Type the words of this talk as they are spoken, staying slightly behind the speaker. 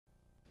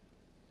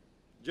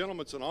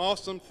Gentlemen, it's an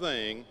awesome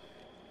thing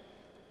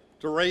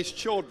to raise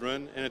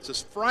children, and it's a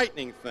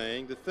frightening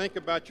thing to think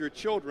about your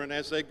children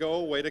as they go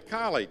away to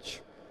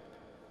college.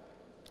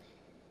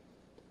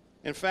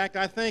 In fact,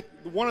 I think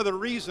one of the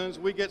reasons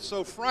we get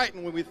so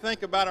frightened when we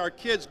think about our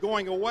kids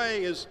going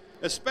away is,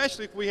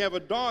 especially if we have a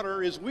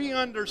daughter, is we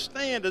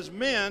understand as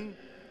men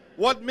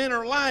what men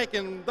are like,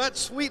 and that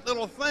sweet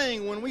little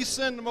thing, when we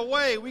send them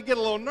away, we get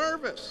a little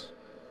nervous.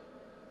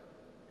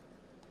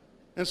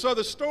 And so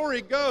the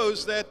story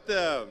goes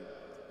that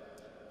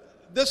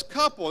this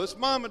couple, this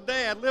mom and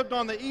dad, lived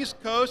on the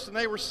East Coast, and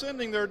they were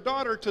sending their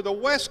daughter to the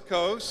West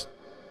Coast,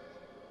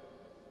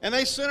 and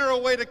they sent her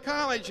away to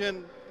college,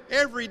 and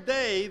every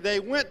day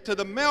they went to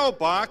the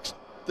mailbox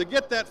to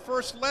get that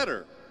first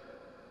letter.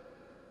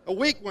 A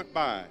week went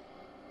by.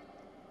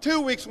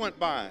 2 weeks went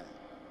by.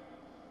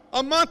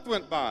 A month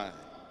went by.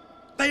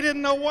 They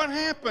didn't know what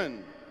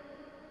happened.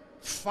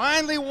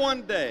 Finally,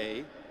 one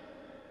day,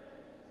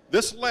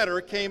 this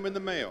letter came in the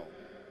mail.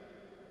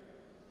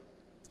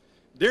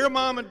 Dear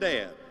Mom and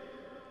Dad,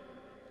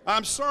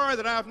 I'm sorry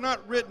that I've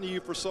not written to you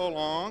for so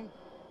long,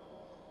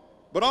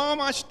 but all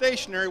my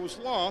stationery was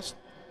lost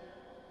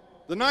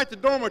the night the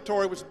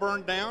dormitory was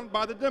burned down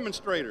by the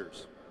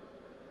demonstrators.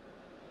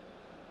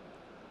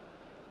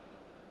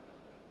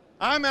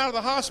 I'm out of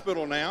the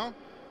hospital now.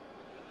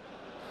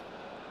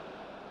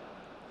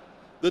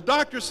 The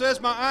doctor says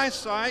my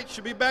eyesight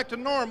should be back to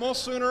normal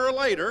sooner or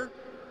later.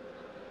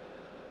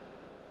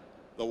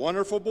 The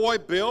wonderful boy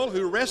Bill,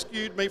 who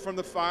rescued me from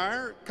the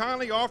fire,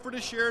 kindly offered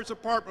to share his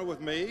apartment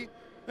with me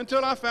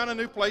until I found a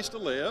new place to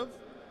live.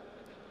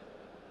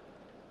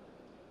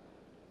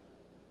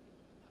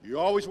 You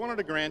always wanted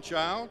a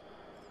grandchild.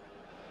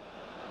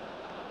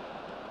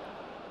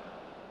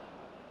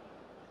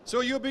 So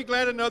you'll be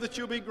glad to know that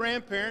you'll be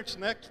grandparents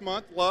next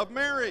month. Love,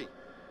 Mary.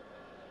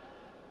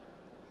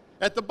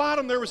 At the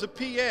bottom there was a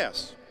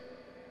P.S.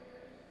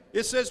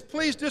 It says,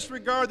 please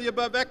disregard the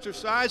above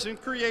exercise in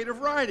creative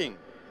writing.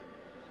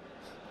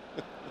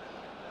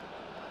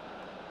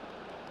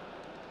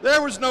 There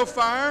was no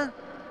fire.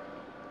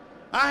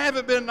 I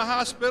haven't been in the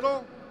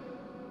hospital.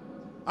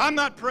 I'm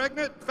not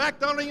pregnant. In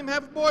fact, I don't even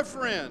have a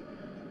boyfriend.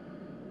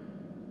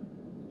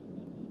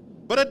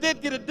 But I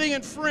did get a D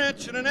in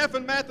French and an F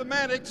in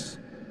mathematics,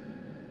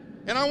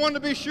 and I wanted to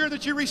be sure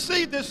that you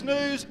received this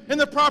news in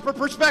the proper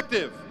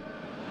perspective.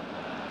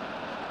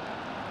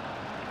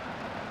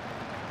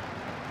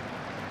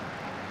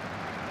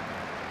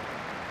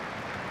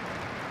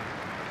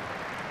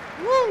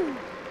 Woo!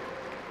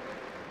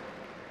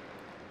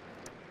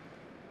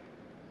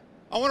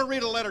 I want to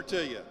read a letter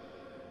to you.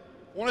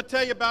 I want to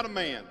tell you about a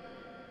man.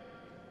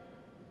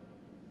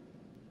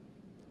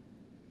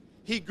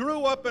 He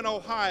grew up in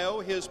Ohio.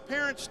 His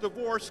parents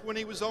divorced when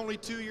he was only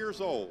 2 years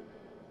old.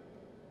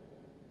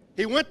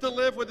 He went to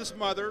live with his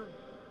mother,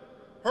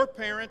 her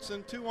parents,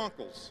 and 2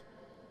 uncles.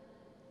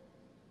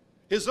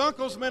 His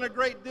uncles meant a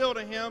great deal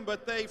to him,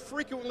 but they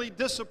frequently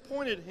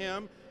disappointed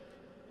him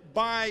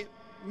by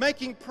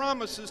making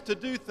promises to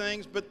do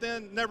things, but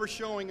then never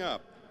showing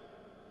up.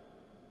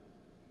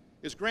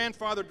 His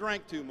grandfather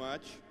drank too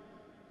much.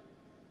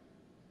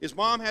 His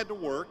mom had to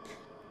work.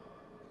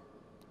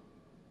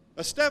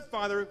 A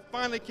stepfather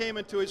finally came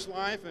into his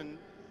life, and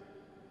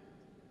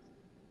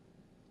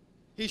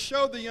he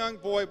showed the young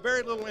boy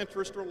very little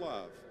interest or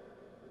love.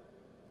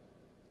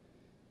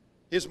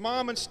 His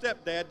mom and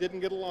stepdad didn't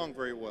get along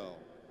very well.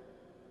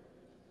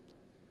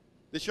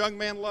 This young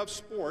man loved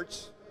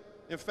sports.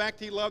 In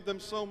fact, he loved them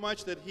so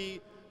much that he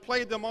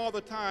played them all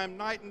the time,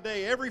 night and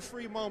day, every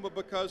free moment,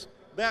 because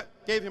that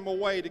gave him a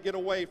way to get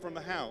away from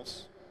the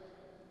house.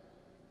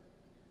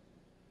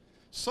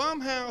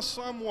 Somehow,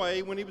 some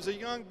way, when he was a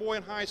young boy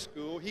in high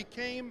school, he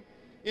came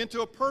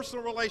into a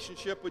personal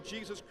relationship with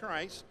Jesus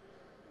Christ.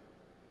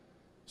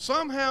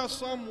 Somehow,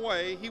 some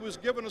way, he was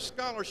given a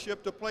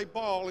scholarship to play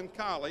ball in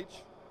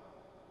college.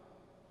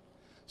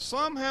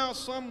 Somehow,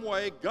 some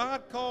way,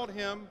 God called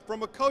him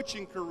from a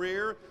coaching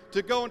career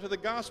to go into the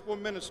gospel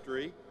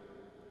ministry.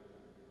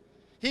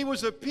 He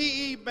was a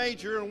PE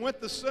major and went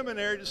to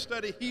seminary to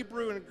study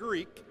Hebrew and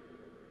Greek.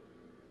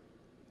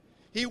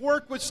 He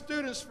worked with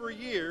students for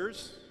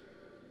years.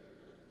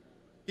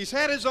 He's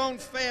had his own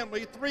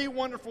family, 3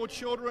 wonderful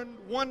children.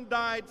 1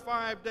 died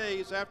 5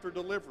 days after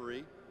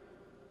delivery.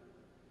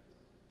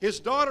 His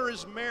daughter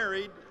is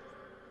married.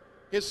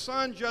 His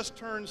son just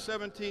turned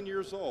 17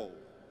 years old.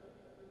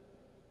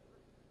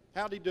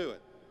 How'd he do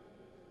it?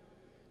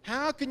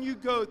 How can you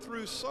go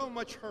through so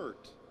much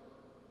hurt?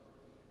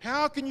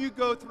 How can you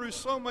go through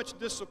so much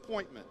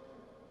disappointment?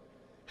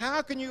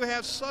 How can you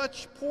have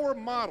such poor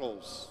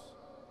models?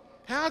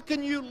 How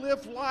can you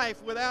live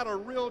life without a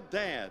real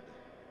dad,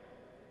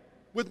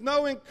 with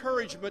no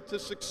encouragement to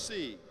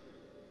succeed?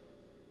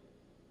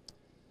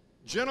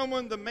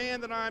 Gentlemen, the man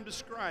that I'm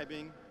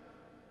describing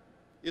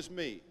is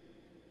me.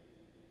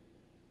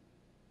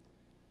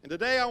 And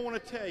today I want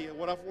to tell you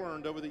what I've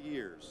learned over the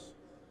years,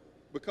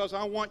 because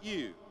I want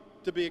you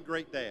to be a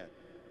great dad.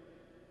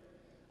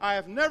 I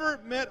have never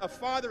met a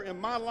father in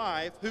my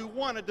life who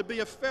wanted to be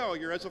a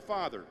failure as a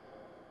father.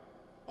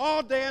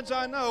 All dads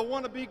I know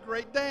want to be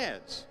great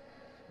dads.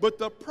 But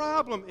the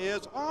problem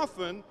is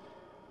often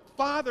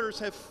fathers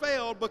have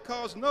failed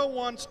because no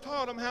one's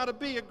taught them how to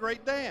be a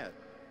great dad.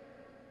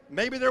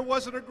 Maybe there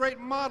wasn't a great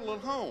model at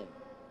home.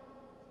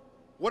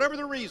 Whatever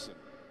the reason,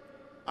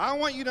 I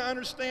want you to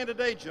understand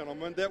today,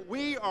 gentlemen, that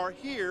we are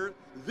here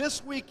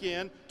this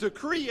weekend to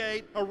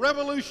create a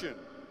revolution.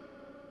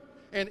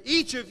 And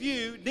each of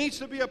you needs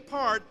to be a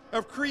part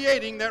of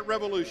creating that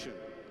revolution.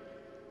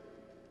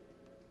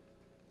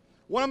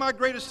 One of my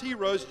greatest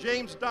heroes,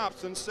 James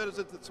Dobson, says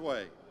it this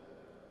way: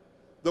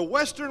 the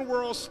Western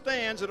world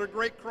stands at a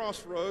great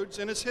crossroads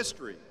in its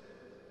history.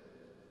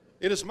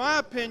 It is my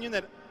opinion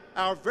that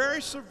our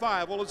very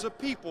survival as a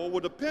people will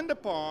depend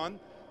upon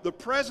the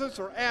presence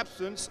or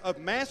absence of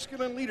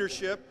masculine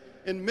leadership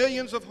in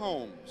millions of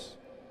homes.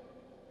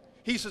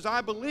 He says,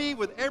 I believe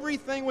with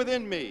everything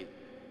within me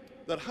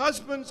that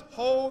husbands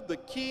hold the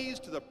keys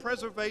to the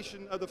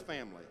preservation of the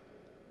family.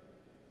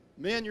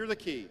 Men, you're the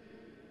key.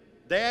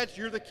 Dads,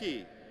 you're the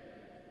key.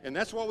 And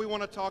that's what we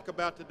want to talk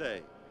about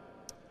today.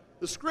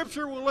 The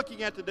scripture we're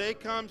looking at today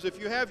comes, if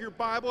you have your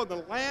Bible, in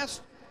the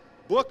last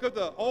book of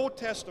the Old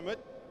Testament.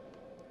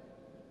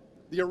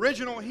 The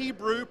original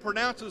Hebrew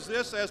pronounces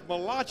this as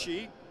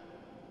Malachi.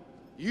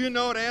 You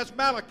know it as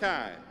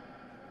Malachi.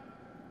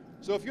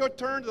 So if you'll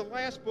turn to the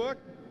last book,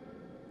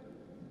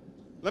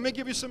 let me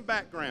give you some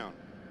background.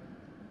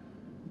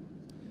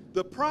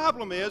 The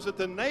problem is that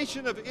the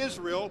nation of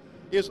Israel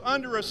is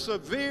under a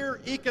severe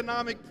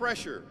economic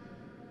pressure.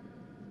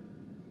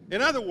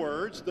 In other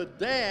words, the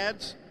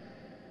dads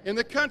in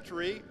the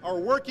country are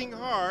working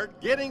hard,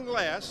 getting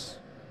less.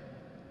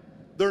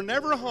 They're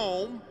never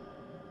home.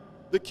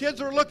 The kids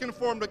are looking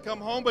for them to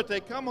come home, but they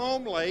come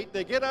home late.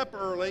 They get up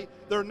early.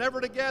 They're never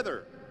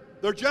together.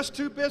 They're just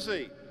too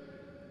busy.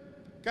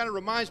 Kind of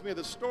reminds me of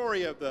the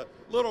story of the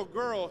little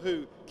girl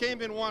who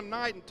came in one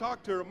night and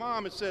talked to her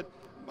mom and said,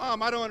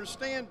 Mom, I don't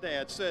understand,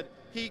 Dad. Said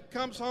he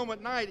comes home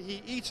at night,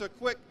 he eats a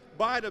quick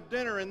bite of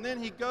dinner, and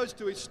then he goes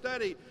to his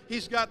study.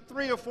 He's got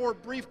 3 or 4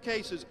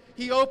 briefcases.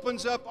 He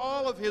opens up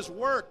all of his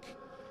work,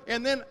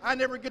 and then I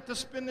never get to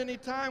spend any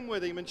time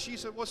with him. And she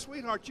said, well,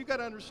 sweetheart, you got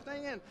to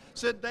understand.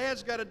 Said,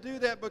 Dad's got to do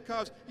that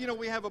because, you know,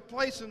 we have a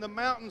place in the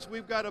mountains.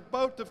 We've got a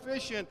boat to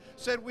fish in.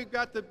 Said, we've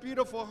got the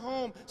beautiful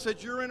home.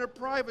 Said, you're in a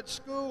private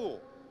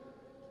school.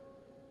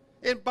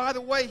 And by the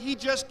way, he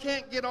just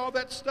can't get all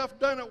that stuff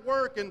done at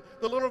work. And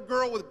the little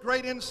girl with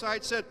great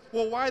insight said,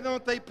 well, why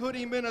don't they put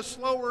him in a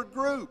slower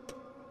group?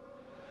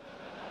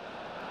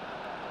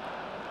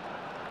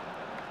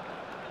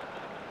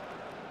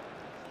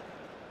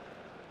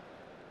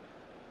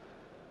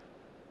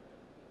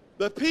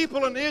 The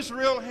people in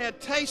Israel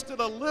had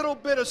tasted a little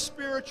bit of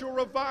spiritual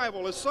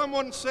revival. As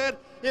someone said,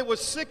 it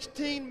was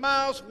 16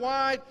 miles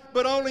wide,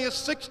 but only a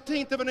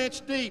 16th of an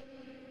inch deep.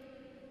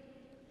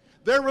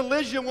 Their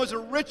religion was a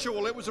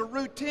ritual, it was a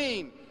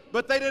routine,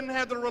 but they didn't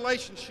have the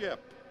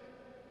relationship.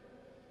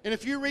 And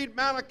if you read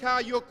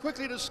Malachi, you'll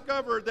quickly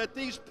discover that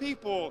these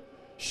people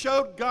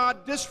showed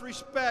God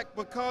disrespect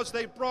because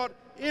they brought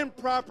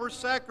improper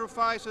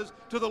sacrifices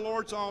to the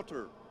Lord's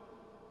altar.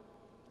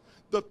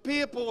 The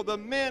people, the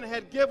men,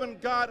 had given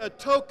God a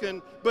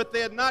token, but they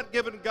had not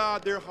given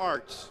God their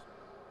hearts.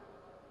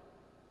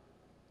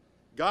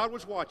 God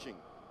was watching.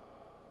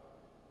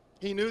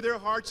 He knew their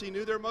hearts, he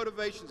knew their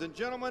motivations. And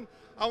gentlemen,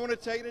 I want to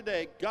tell you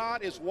today,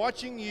 God is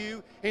watching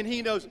you, and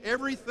he knows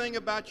everything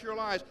about your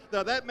lives.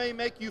 Now, that may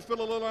make you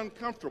feel a little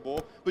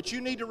uncomfortable, but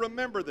you need to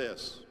remember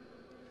this.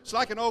 It's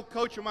like an old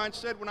coach of mine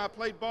said when I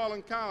played ball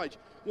in college.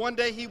 One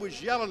day he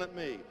was yelling at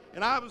me,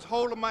 and I was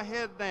holding my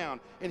head down,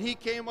 and he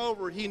came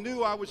over. He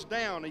knew I was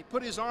down. He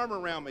put his arm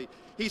around me.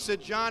 He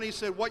said, John, he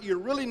said, what you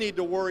really need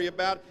to worry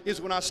about is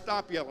when I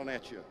stop yelling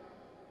at you.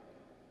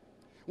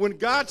 When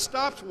God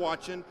stops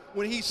watching,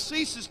 when he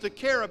ceases to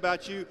care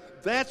about you,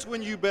 that's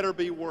when you better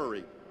be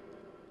worried.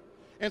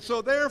 And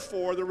so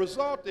therefore, the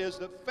result is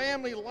that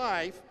family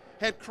life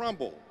had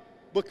crumbled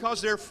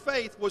because their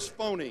faith was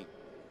phony.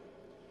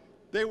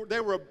 They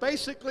were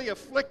basically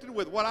afflicted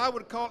with what I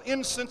would call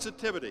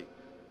insensitivity.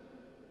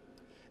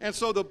 And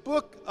so the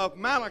book of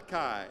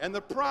Malachi and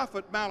the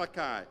prophet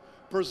Malachi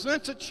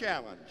presents a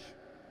challenge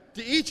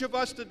to each of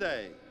us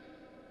today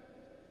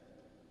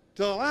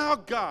to allow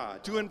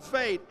God to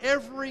invade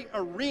every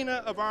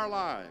arena of our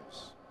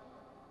lives.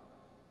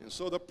 And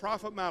so the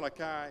prophet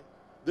Malachi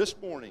this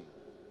morning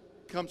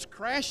comes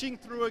crashing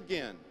through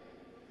again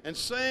and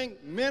saying,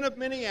 men of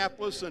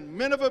Minneapolis and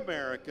men of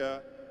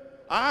America,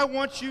 I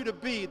want you to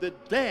be the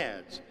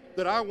dads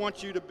that I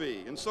want you to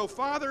be. And so,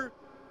 Father,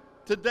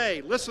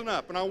 today, listen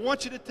up, and I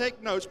want you to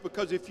take notes,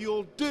 because if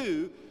you'll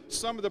do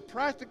some of the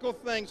practical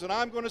things that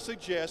I'm going to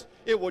suggest,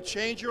 it will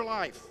change your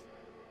life.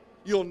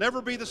 You'll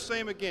never be the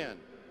same again.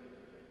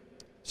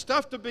 It's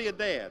tough to be a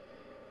dad.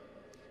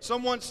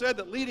 Someone said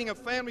that leading a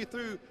family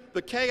through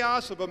the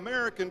chaos of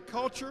American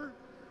culture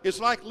is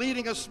like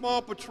leading a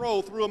small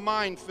patrol through a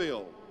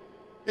minefield.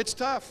 It's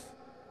tough.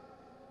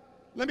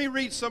 Let me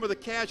read some of the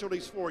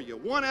casualties for you.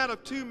 1 out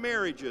of 2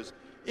 marriages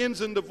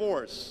ends in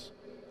divorce.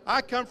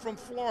 I come from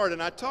Florida,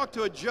 and I talked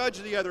to a judge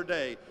the other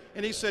day,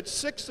 and he said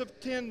 6 of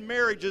 10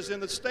 marriages in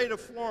the state of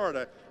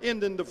Florida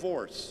end in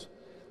divorce.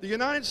 The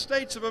United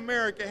States of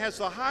America has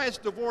the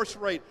highest divorce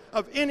rate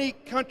of any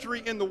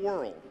country in the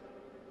world.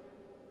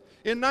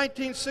 In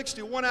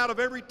 1960, 1 out of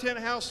every 10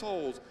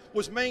 households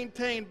was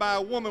maintained by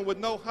a woman with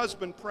no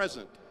husband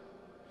present.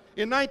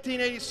 In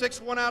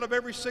 1986, 1 out of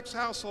every 6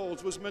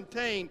 households was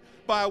maintained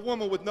by a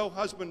woman with no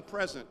husband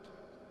present.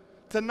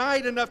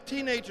 Tonight, enough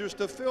teenagers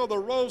to fill the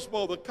Rose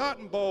Bowl, the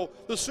Cotton Bowl,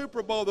 the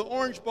Super Bowl, the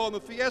Orange Bowl, and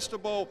the Fiesta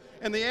Bowl,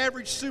 and the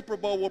average Super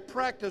Bowl will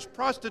practice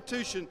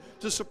prostitution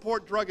to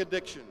support drug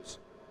addictions.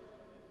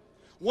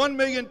 1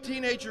 million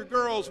teenager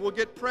girls will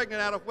get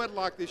pregnant out of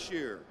wedlock this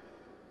year.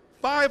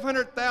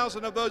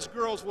 500,000 of those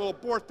girls will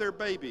abort their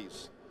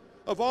babies.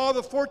 Of all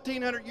the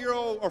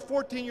 1,400-year-old or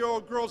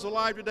 14-year-old girls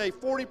alive today,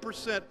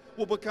 40%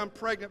 will become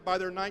pregnant by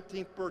their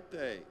 19th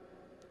birthday.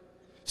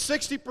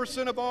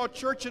 60% of all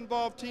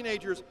church-involved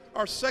teenagers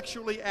are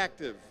sexually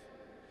active.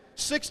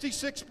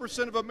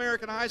 66% of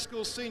American high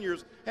school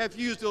seniors have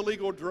used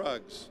illegal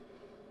drugs.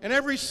 And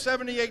every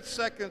 78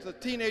 seconds, a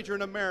teenager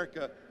in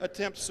America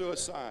attempts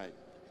suicide.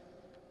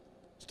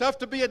 It's tough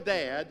to be a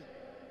dad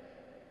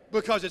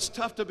because it's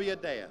tough to be a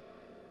dad.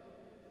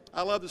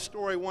 I love the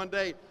story. One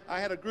day, I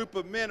had a group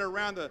of men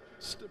around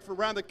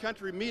the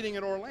country meeting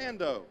in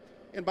Orlando,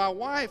 and my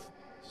wife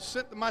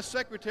sent my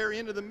secretary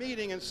into the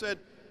meeting and said,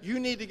 "You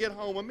need to get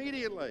home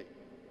immediately."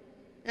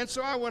 And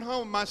so I went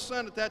home. My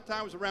son at that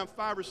time was around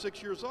 5 or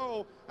 6 years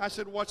old. I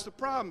said, "What's the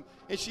problem?"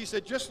 And she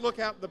said, "Just look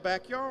out in the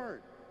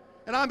backyard."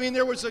 And I mean,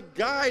 there was a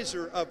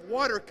geyser of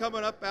water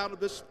coming up out of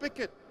the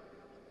spigot.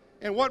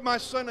 And what my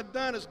son had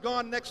done is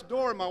gone next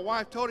door, and my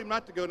wife told him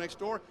not to go next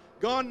door,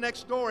 gone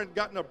next door and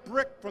gotten a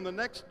brick from the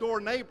next door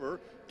neighbor,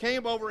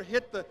 came over,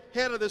 hit the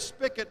head of the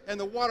spigot, and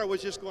the water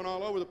was just going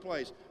all over the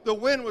place. The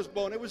wind was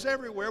blowing. It was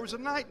everywhere. It was a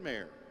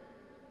nightmare.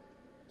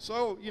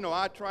 So, you know,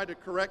 I tried to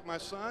correct my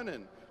son,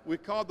 and we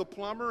called the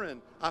plumber,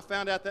 and I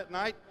found out that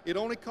night it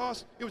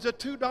was a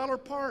 $2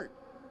 part.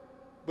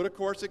 But, of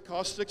course, it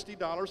cost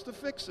 $60 to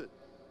fix it.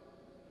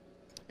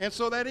 And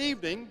so that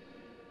evening,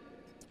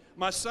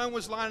 my son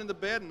was lying in the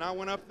bed, and I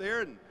went up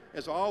there, and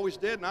as I always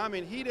did, and I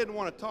mean, he didn't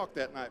want to talk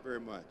that night very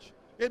much.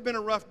 It had been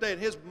a rough day,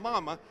 and his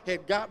mama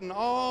had gotten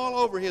all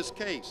over his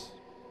case.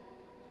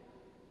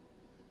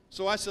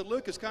 So I said,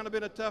 "Luke, it's kind of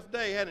been a tough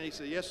day, hasn't it?" He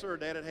said, "Yes, sir,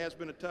 Dad, it has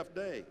been a tough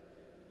day."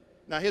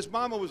 Now, his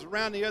mama was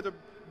around the other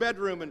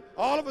bedroom, and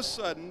all of a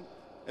sudden,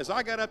 as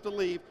I got up to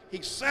leave,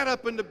 he sat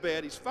up in the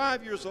bed. He's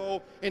 5 years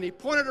old, and he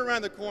pointed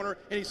around the corner,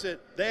 and he said,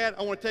 "Dad,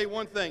 I want to tell you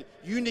one thing.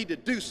 You need to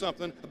do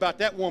something about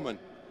that woman."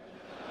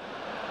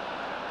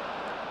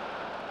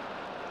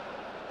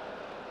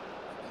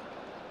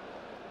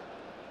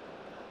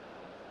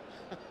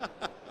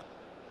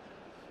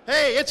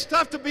 Hey, it's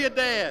tough to be a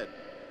dad.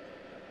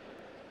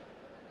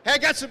 Hey, I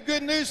got some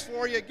good news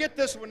for you. Get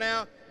this one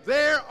now.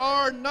 There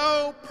are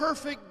no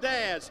perfect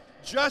dads,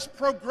 just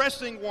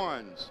progressing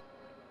ones.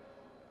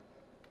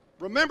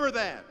 Remember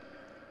that.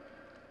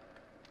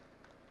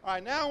 All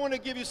right, now I want to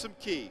give you some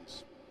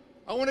keys.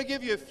 I want to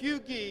give you a few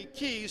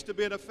keys to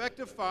be an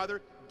effective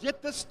father.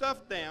 Get this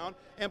stuff down,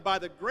 and by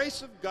the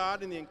grace of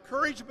God and the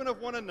encouragement of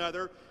one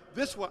another,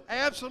 this will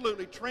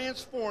absolutely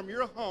transform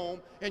your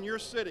home and your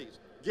cities.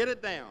 Get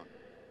it down.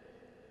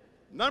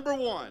 Number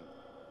one,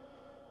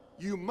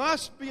 you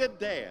must be a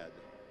dad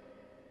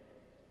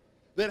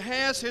that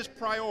has his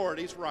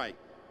priorities right.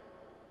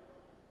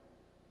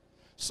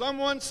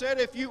 Someone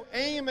said if you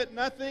aim at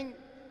nothing,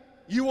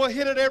 you will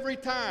hit it every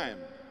time.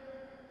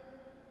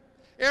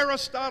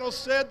 Aristotle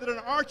said that an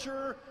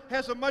archer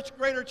has a much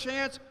greater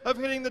chance of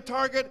hitting the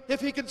target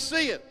if he can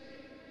see it.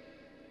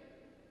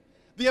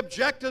 The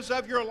objectives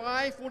of your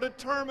life will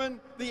determine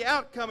the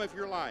outcome of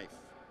your life.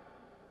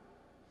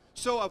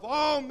 So of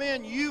all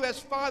men, you as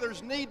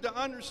fathers need to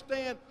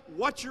understand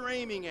what you're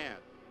aiming at.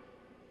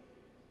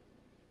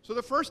 So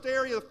the first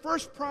area, the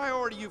first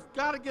priority you've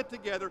got to get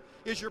together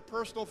is your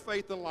personal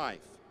faith and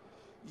life.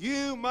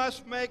 You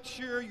must make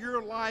sure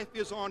your life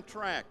is on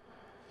track.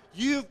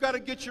 You've got to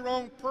get your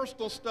own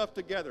personal stuff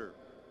together.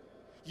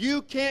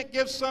 You can't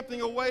give something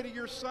away to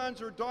your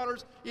sons or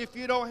daughters if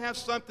you don't have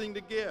something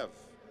to give.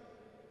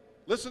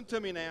 Listen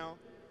to me now.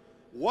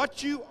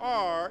 What you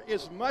are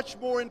is much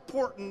more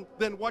important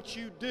than what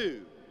you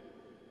do,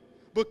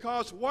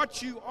 because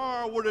what you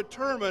are will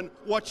determine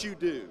what you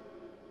do.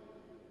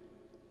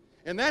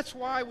 And that's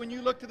why when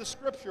you look to the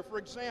scripture, for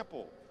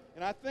example,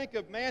 and I think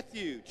of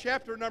Matthew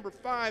chapter number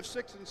 5,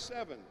 6, and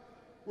 7,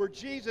 where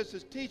Jesus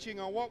is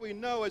teaching on what we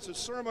know as the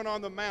Sermon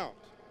on the Mount.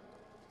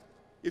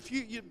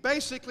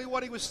 Basically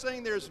what he was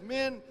saying there is,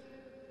 men,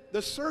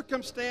 the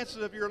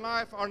circumstances of your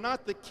life are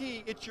not the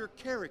key, it's your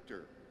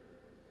character.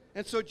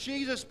 And so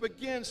Jesus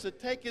begins to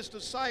take his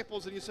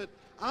disciples, and he said,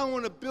 I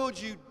want to build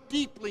you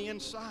deeply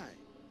inside.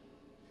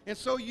 And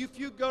so if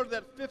you go to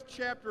that 5th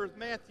chapter of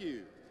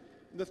Matthew,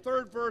 in the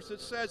 3rd verse it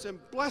says, and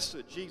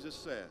blessed, Jesus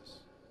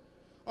says,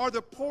 are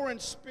the poor in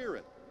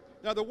spirit.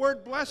 Now the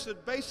word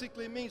blessed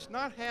basically means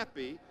not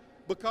happy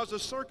because the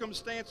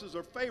circumstances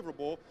are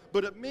favorable,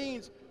 but it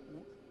means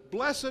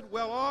Blessed,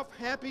 well off,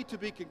 happy, to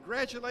be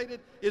congratulated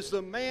is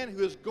the man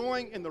who is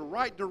going in the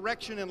right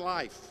direction in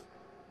life.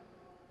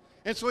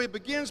 And so he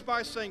begins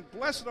by saying,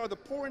 blessed are the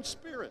poor in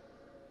spirit.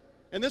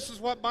 And this is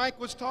what Mike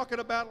was talking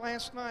about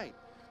last night.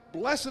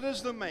 Blessed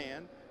is the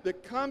man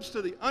that comes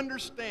to the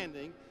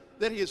understanding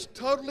that he is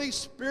totally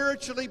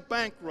spiritually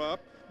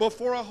bankrupt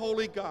before a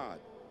holy God.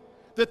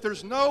 That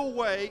there's no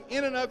way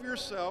in and of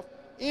yourself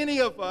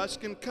any of us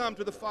can come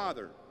to the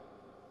Father.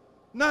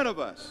 None of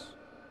us.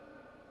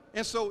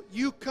 And so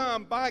you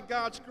come by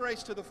God's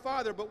grace to the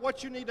Father, but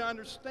what you need to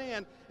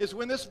understand is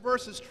when this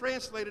verse is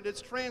translated,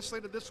 it's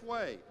translated this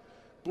way.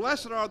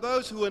 Blessed are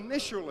those who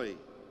initially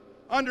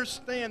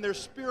understand their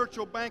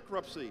spiritual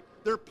bankruptcy,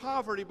 their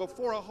poverty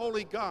before a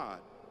holy God,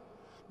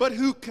 but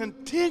who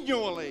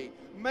continually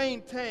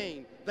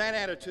maintain that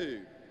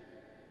attitude.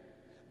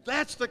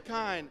 That's the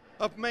kind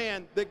of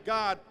man that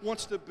God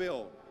wants to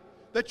build.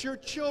 That your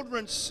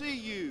children see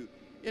you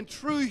in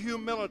true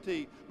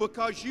humility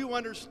because you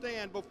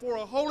understand before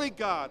a holy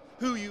God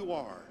who you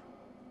are.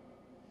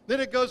 Then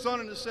it goes on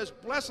and it says,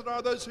 blessed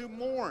are those who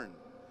mourn.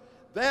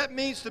 That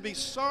means to be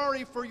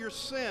sorry for your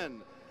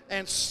sin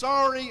and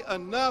sorry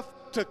enough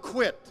to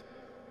quit.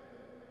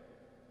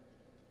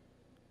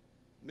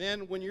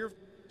 Men, when your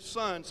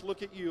sons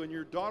look at you and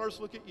your daughters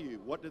look at you,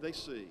 what do they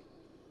see?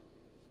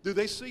 Do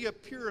they see a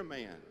pure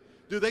man?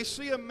 Do they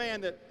see a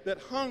man that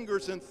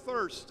hungers and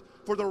thirsts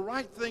for the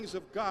right things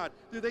of God?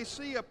 Do they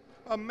see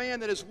a man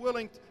that is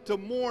willing to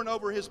mourn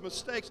over his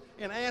mistakes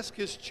and ask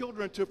his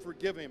children to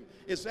forgive him?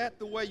 Is that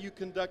the way you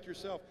conduct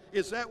yourself?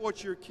 Is that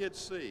what your kids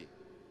see?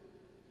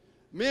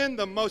 Men,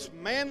 the most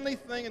manly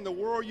thing in the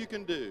world you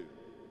can do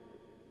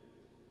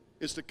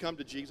is to come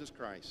to Jesus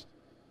Christ.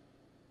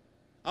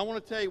 I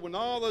want to tell you, when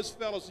all those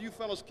fellows, you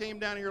fellows came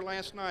down here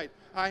last night,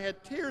 I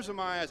had tears in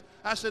my eyes.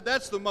 I said,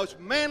 that's the most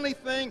manly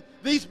thing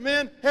these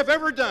men have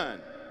ever done.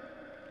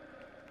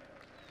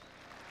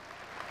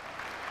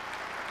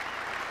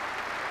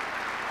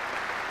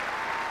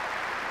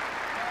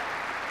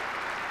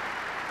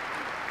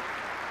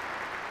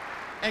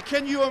 And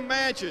can you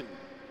imagine,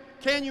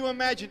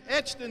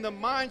 etched in the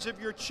minds of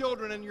your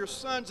children and your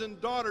sons and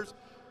daughters,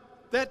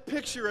 that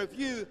picture of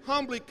you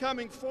humbly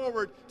coming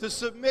forward to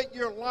submit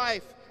your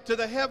life to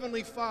the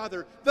Heavenly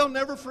Father? They'll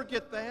never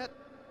forget that.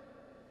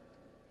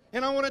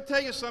 And I want to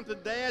tell you something,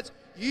 dads,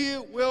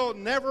 you will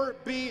never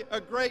be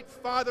a great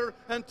father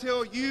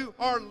until you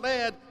are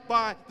led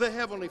by the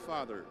Heavenly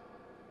Father.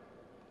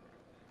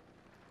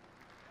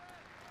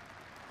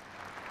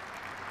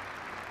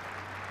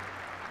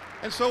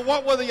 And so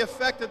what will the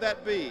effect of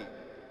that be?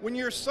 When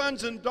your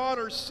sons and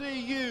daughters see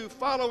you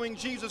following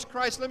Jesus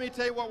Christ, let me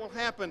tell you what will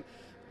happen.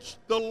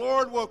 The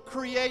Lord will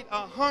create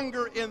a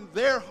hunger in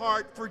their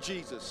heart for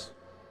Jesus.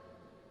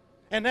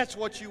 And that's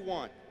what you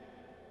want.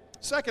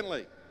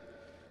 Secondly,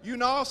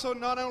 you also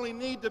not only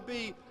need to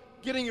be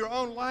getting your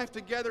own life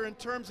together in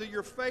terms of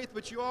your faith,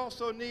 but you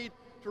also need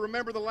to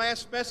remember the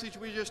last message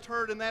we just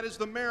heard, and that is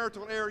the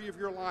marital area of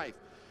your life.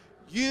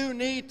 You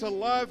need to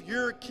love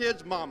your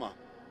kid's mama.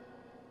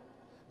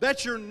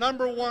 That's your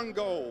number one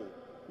goal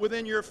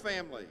within your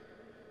family.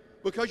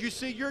 Because you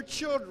see, your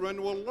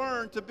children will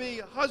learn to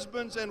be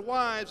husbands and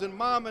wives and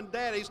mom and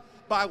daddies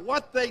by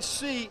what they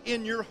see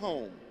in your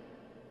home.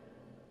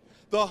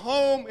 The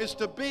home is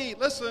to be,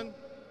 listen,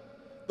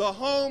 the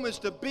home is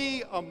to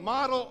be a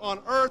model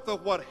on earth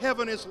of what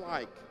heaven is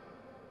like.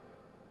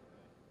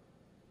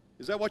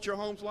 Is that what your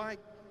home's like?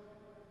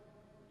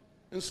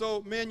 And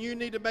so, men, you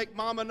need to make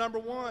mama number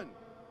one.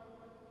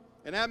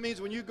 And that means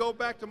when you go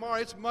back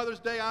tomorrow, it's Mother's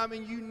Day. I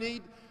mean,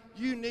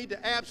 you need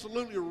to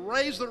absolutely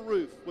raise the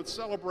roof with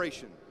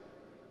celebration.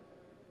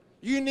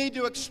 You need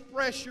to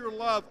express your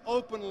love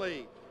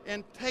openly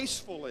and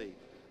tastefully.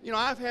 You know,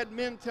 I've had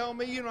men tell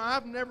me, you know,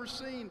 I've never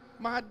seen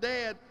my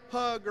dad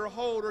hug or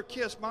hold or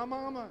kiss my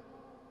mama.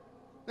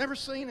 Never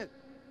seen it.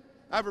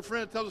 I have a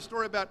friend that tells a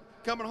story about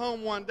coming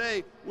home one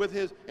day with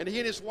and he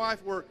and his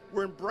wife were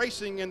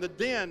embracing in the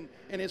den,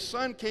 and his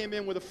son came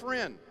in with a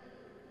friend.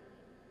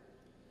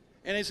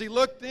 And as he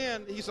looked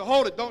in, he said,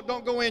 hold it,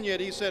 don't go in yet.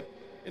 He said,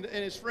 and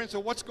his friend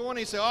said, what's going on?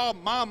 He said, oh,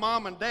 my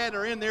mom and dad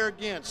are in there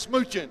again,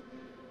 smooching.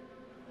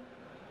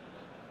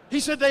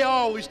 He said, they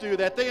always do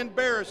that. They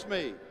embarrass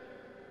me.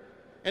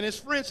 And his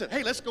friend said,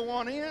 hey, let's go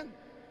on in.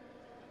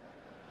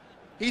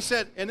 He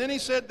said, and then he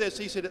said this,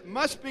 he said, it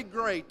must be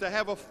great to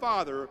have a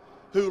father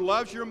who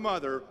loves your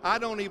mother. I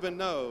don't even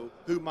know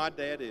who my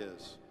dad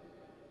is.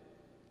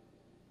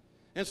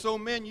 And so,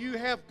 men, you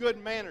have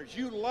good manners.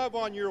 You love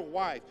on your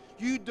wife.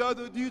 You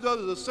do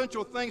those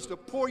essential things to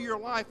pour your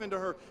life into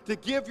her, to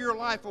give your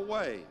life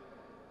away.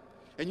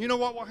 And you know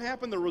what will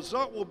happen? The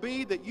result will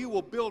be that you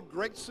will build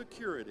great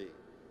security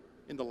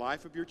in the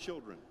life of your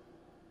children.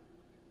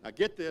 Now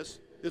get this.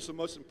 This is the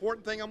most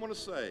important thing I'm going to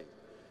say.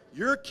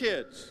 Your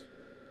kids,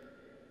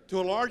 to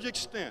a large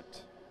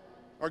extent,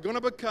 are going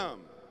to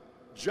become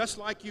just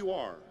like you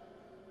are.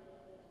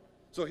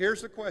 So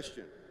here's the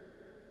question.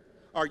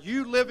 Are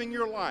you living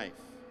your life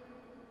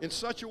in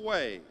such a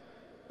way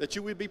that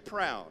you would be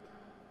proud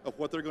of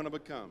what they're going to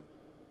become?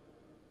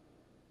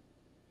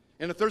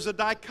 And if there's a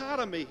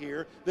dichotomy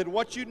here, then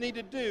what you need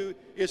to do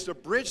is to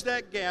bridge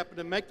that gap and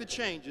to make the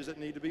changes that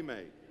need to be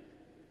made.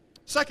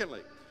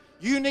 Secondly,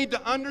 you need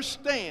to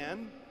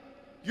understand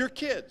your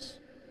kids.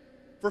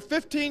 For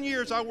 15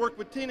 years, I worked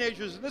with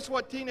teenagers, and this is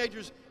what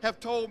teenagers have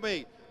told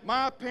me.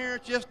 My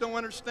parents just don't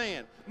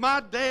understand.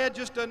 My dad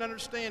just doesn't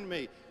understand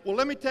me. Well,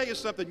 let me tell you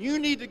something. You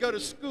need to go to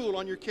school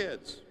on your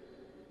kids.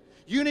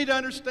 You need to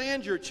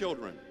understand your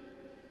children.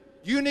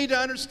 You need to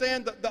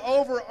understand the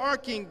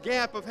overarching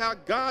gap of how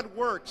God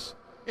works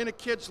in a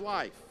kid's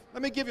life.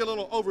 Let me give you a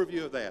little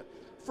overview of that.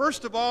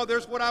 First of all,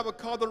 there's what I would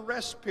call the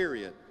rest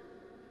period.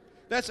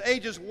 That's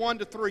ages 1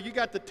 to 3. You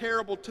got the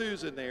terrible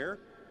twos in there.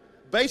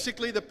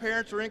 Basically, the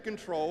parents are in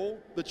control.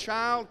 The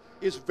child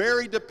is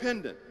very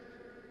dependent.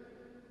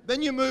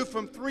 Then you move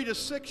from 3 to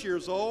 6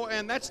 years old,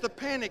 and that's the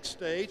panic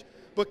stage,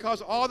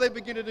 because all they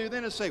begin to do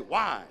then is say,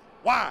 why?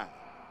 Why?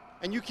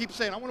 And you keep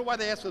saying, I wonder why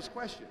they ask those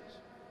questions.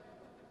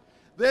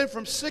 Then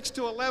from 6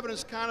 to 11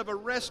 is kind of a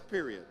rest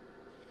period,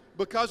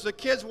 because the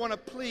kids want to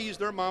please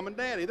their mom and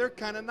daddy. They're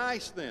kind of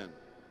nice then.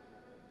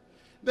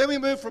 Then we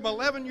move from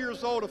 11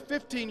 years old to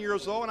 15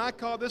 years old, and I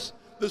call this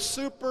the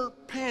super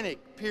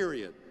panic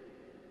period.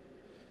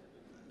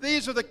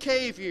 These are the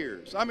cave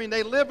years. I mean,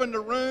 they live in the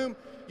room.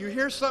 You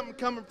hear something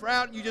coming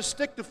out, you just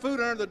stick the food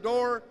under the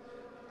door.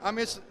 I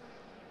mean,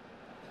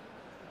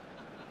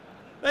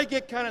 they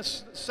get kind of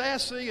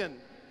sassy, and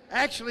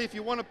actually, if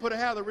you want to put it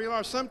how they really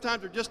are,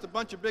 sometimes they're just a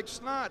bunch of big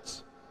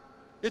snots.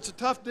 It's a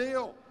tough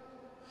deal.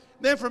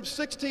 Then from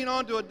 16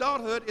 on to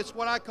adulthood, it's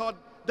what I call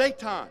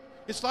daytime.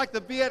 It's like the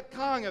Viet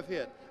Cong have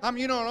hit. I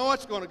mean, you don't know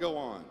what's going to go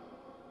on.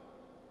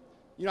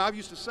 You know, I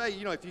used to say,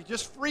 you know, if you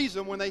just freeze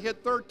them when they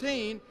hit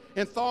 13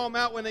 and thaw them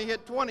out when they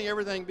hit 20,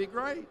 everything would be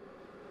great.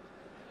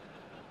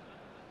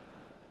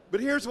 But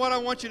here's what I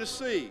want you to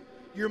see.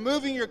 You're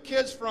moving your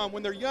kids from,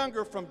 when they're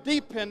younger, from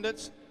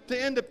dependence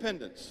to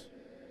independence.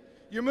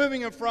 You're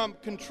moving them from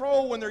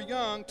control when they're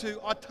young to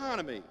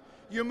autonomy.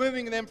 You're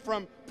moving them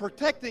from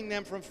protecting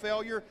them from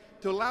failure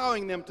to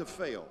allowing them to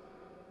fail.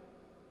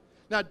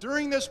 Now,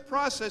 during this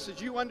process,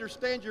 as you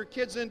understand your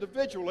kids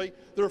individually,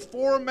 there are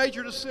 4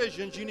 major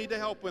decisions you need to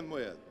help them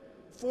with.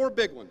 4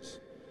 big ones.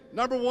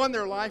 Number 1,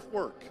 their life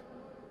work.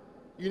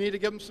 You need to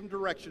give them some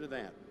direction to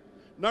that.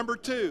 Number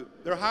 2,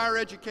 their higher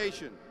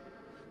education.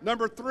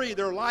 Number 3,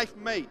 their life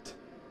mate.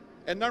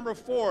 And number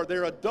 4,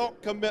 their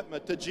adult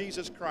commitment to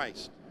Jesus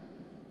Christ.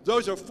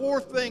 Those are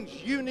 4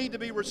 things you need to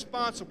be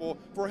responsible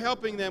for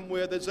helping them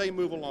with as they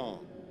move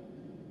along.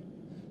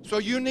 So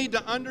you need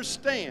to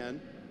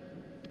understand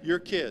your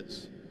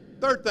kids.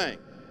 Third thing,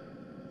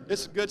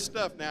 this is good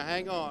stuff now,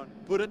 hang on,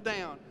 put it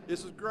down,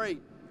 this is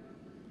great.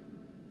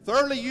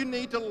 Thirdly, you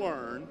need to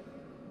learn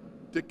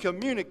to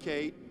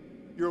communicate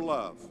your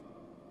love.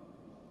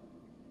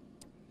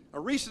 A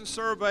recent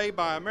survey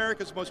by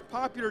America's most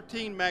popular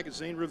teen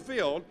magazine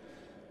revealed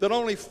that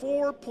only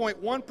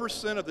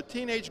 4.1% of the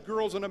teenage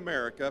girls in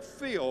America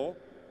feel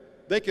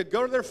they could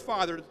go to their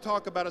father to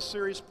talk about a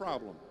serious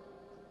problem.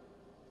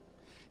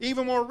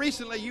 Even more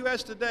recently,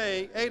 USA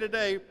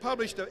Today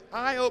published the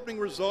eye-opening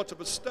results of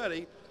a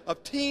study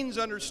of teens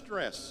under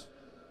stress.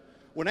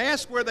 When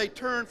asked where they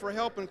turned for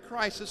help in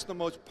crisis, the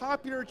most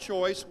popular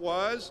choice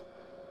was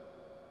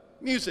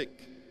music.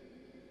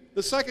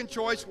 The second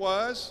choice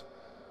was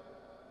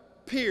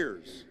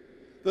peers.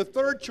 The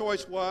third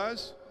choice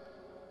was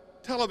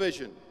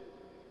television.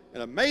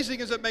 And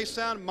amazing as it may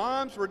sound,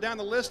 moms were down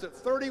the list at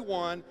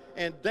 31,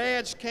 and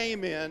dads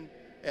came in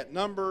at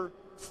number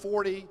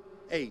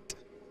 48.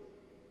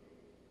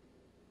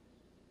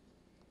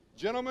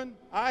 Gentlemen,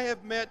 I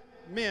have met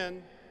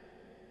men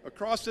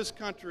across this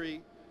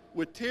country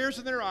with tears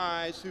in their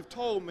eyes who've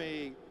told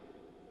me,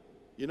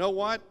 you know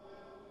what?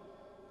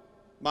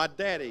 My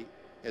daddy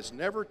has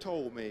never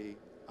told me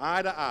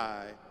eye to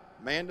eye,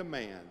 man to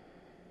man,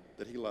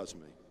 that he loves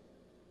me.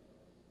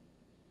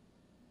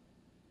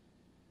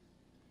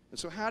 And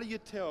so how do you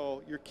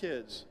tell your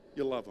kids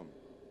you love them?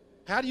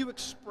 How do you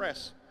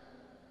express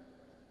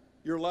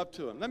your love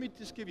to them? Let me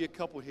just give you a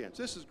couple hints.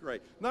 This is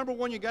great. Number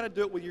 1, you got to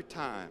do it with your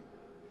time.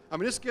 I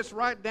mean, this gets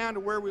right down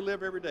to where we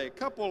live every day.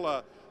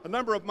 A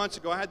number of months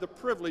ago, I had the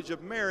privilege of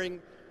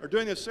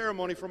doing a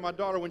ceremony for my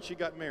daughter when she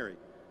got married.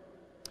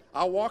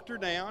 I walked her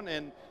down,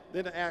 and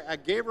then I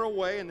gave her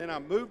away, and then I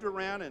moved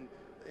around, and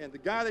the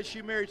guy that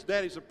she married's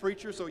daddy's a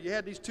preacher, so you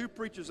had these 2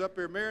 preachers up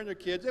there marrying their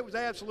kids. It was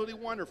absolutely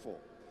wonderful.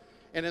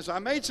 And as I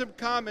made some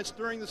comments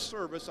during the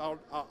service,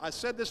 I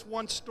said this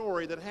one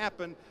story that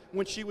happened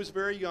when she was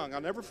very young.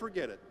 I'll never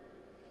forget it.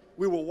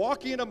 We were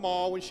walking in a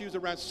mall when she was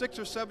around 6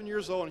 or 7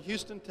 years old in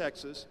Houston,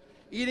 Texas,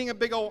 eating a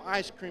big old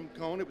ice cream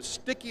cone. It was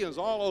sticky and it was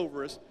all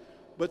over us.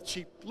 But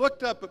she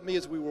looked up at me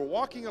as we were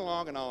walking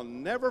along, and I'll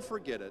never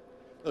forget it.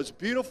 Those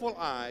beautiful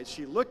eyes,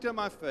 she looked in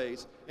my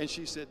face, and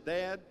she said,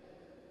 Dad,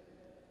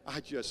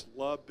 I just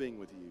love being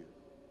with you.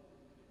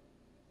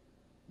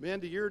 Men,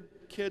 do your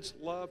kids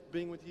love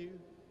being with you?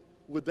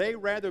 Would they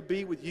rather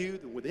be with you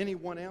than with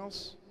anyone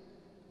else?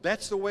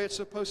 That's the way it's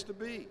supposed to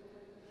be.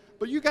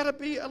 But you got to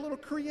be a little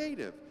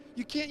creative.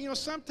 You can't,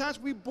 sometimes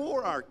we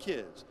bore our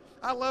kids.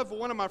 I love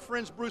one of my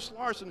friends, Bruce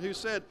Larson, who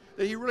said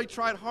that he really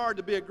tried hard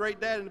to be a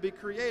great dad and to be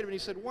creative. And he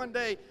said one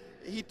day,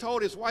 he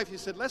told his wife, he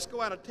said, let's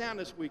go out of town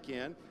this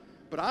weekend,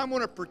 but I'm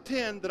going to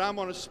pretend that I'm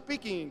on a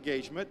speaking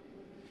engagement.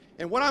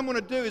 And what I'm going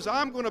to do is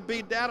I'm going to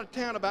be out of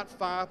town about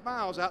 5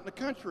 miles out in the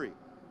country.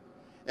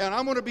 And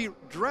I'm going to be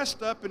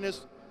dressed up in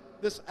this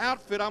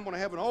outfit. I'm going to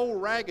have an old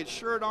ragged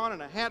shirt on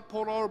and a hat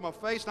pulled over my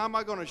face. And I'm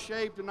not going to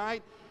shave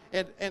tonight.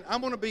 And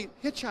I'm going to be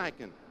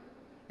hitchhiking.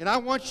 And I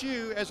want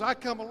you, as I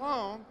come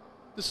along,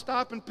 to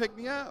stop and pick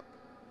me up.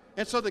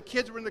 And so the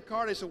kids were in the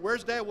car. They said,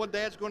 where's Dad? Well,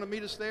 Dad's going to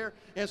meet us there.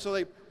 And so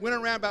they went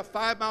around about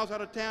 5 miles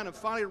out of town and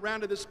finally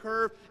rounded this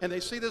curve. And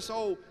they see this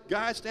old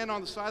guy standing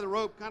on the side of the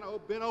road, kind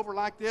of bent over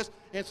like this.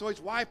 And so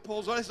his wife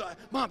pulls on. He said,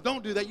 Mom,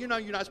 don't do that. You know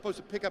you're not supposed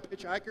to pick up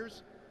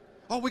hitchhikers.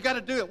 Oh, we got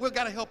to do it. We've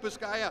got to help this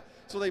guy out.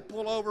 So they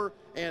pull over,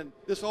 and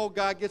this old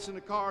guy gets in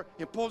the car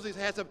and pulls his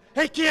hats up.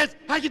 Hey, kids,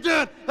 how you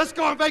doing? Let's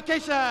go on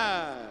vacation.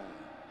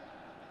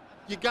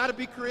 You got to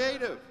be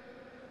creative.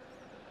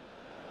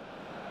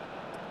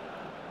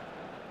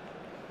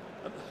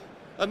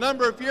 A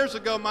number of years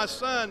ago, my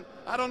son,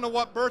 I don't know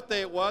what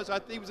birthday it was. I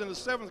think he was in the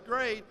 7th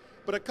grade,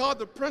 but I called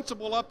the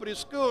principal up at his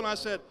school, and I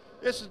said,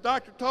 this is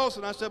Dr.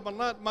 Tolson. I said,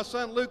 my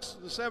son Luke's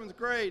in the 7th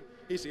grade.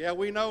 He said, yeah,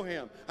 we know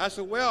him. I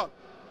said, well,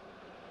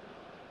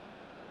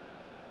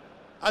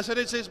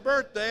 it's his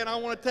birthday, and I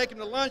want to take him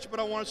to lunch, but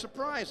I want to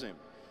surprise him.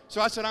 So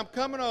I said, I'm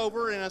coming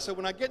over, and I said,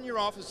 when I get in your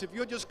office, if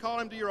you'll just call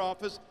him to your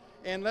office,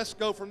 and let's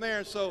go from there.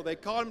 And so they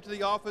called him to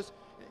the office,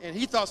 and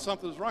he thought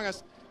something was wrong.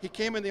 He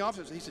came in the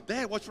office. He said,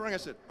 Dad, what's wrong? I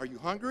said, are you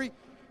hungry?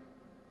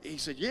 He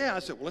said, yeah. I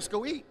said, well, let's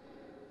go eat.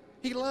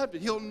 He loved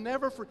it. He'll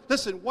never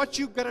listen, what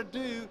you've got to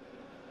do,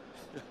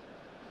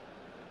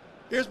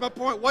 here's my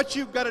point. What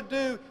you've got to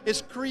do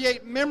is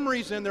create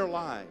memories in their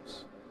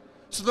lives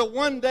so that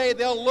one day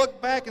they'll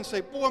look back and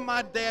say, boy,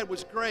 my dad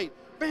was great.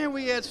 Man,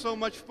 we had so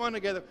much fun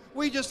together.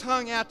 We just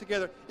hung out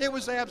together. It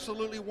was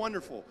absolutely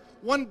wonderful.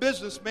 One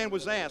businessman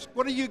was asked,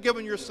 what are you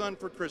giving your son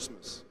for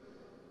Christmas?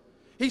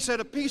 He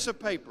said, a piece of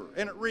paper,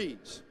 and it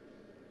reads,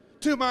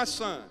 to my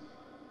son,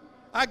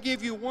 I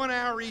give you 1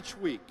 hour each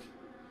week,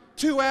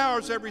 2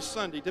 hours every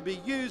Sunday to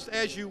be used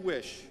as you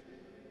wish.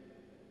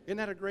 Isn't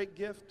that a great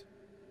gift?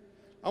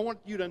 I want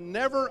you to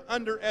never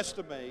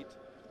underestimate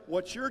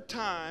what your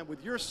time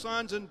with your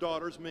sons and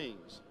daughters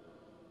means.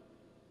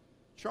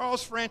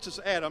 Charles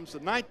Francis Adams, the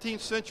 19th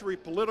century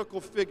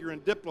political figure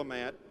and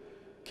diplomat,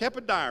 kept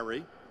a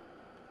diary,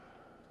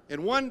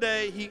 and one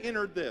day he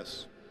entered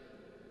this.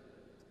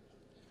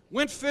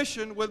 Went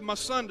fishing with my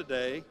son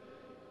today,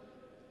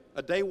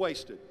 a day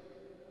wasted.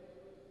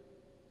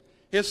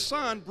 His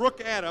son, Brooke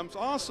Adams,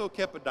 also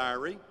kept a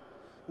diary,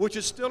 which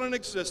is still in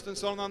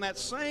existence. And on that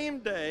same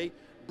day,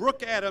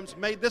 Brooke Adams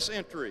made this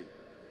entry.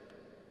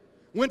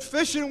 Went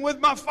fishing with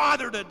my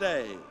father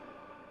today,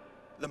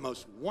 the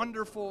most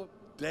wonderful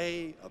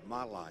day of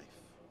my life.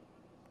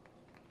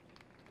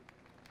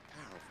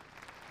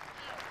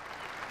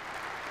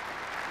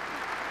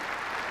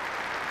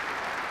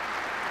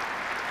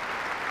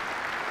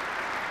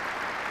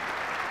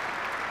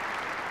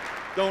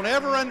 Don't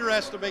ever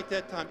underestimate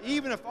that time.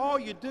 Even if all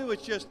you do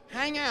is just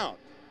hang out,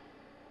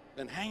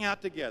 then hang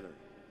out together.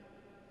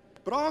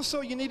 But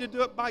also you need to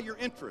do it by your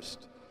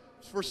interest.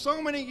 For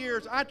so many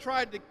years, I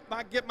tried to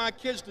get my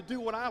kids to do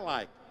what I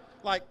like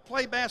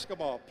play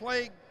basketball,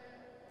 play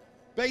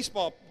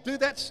baseball, do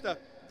that stuff.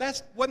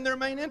 That wasn't their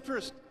main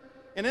interest.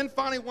 And then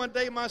finally one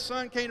day my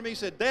son came to me and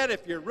said, Dad,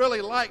 if you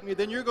really like me,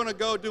 then you're going to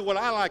go do what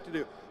I like to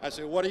do. I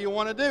said, what do you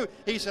want to do?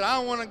 He said, I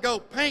want to go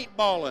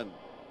paintballing.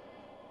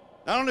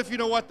 I don't know if you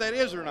know what that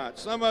is or not.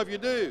 Some of you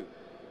do.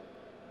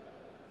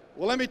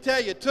 Well, let me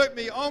tell you, it took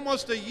me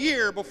almost a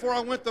year before I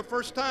went the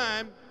first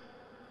time,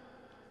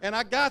 and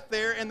I got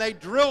there, and they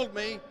drilled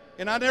me,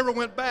 and I never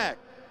went back.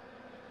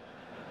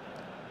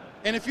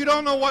 And if you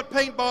don't know what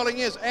paintballing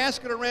is,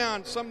 ask it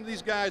around. Some of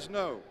these guys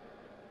know.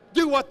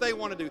 Do what they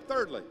want to do.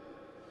 Thirdly,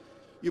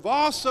 you've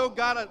also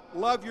got to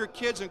love your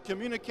kids and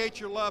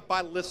communicate your love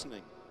by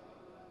listening.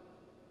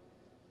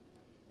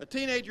 A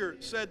teenager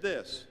said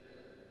this.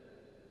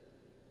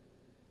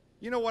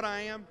 You know what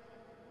I am?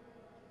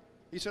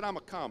 He said, I'm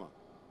a comma.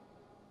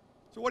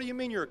 So what do you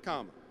mean you're a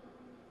comma?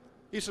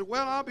 He said,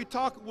 well, I'll be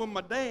talking with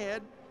my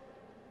dad,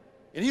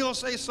 and he'll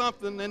say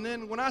something, and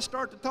then when I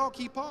start to talk,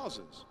 he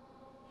pauses.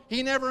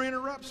 He never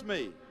interrupts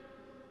me.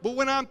 But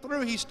when I'm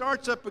through, he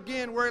starts up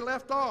again where he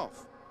left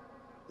off.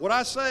 What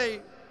I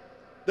say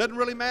doesn't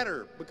really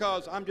matter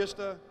because I'm just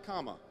a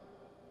comma.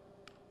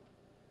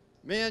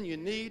 Men, you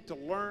need to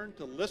learn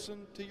to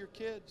listen to your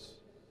kids.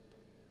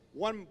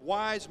 One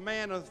wise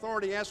man of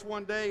authority asked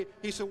one day,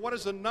 he said, what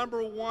is the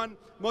number one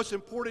most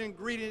important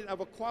ingredient of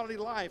a quality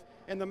life?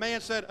 And the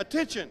man said,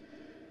 attention.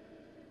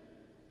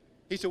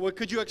 He said, well,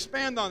 could you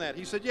expand on that?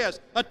 He said, yes,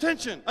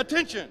 attention,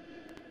 attention.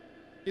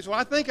 He said, well,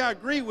 I think I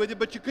agree with you,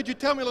 but could you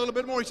tell me a little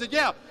bit more? He said,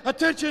 yeah,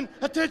 attention,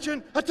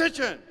 attention,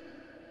 attention.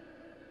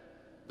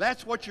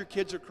 That's what your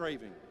kids are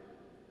craving.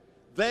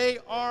 They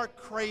are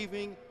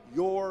craving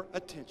your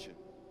attention.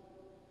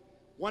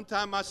 One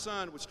time my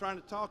son was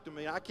trying to talk to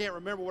me. I can't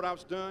remember what I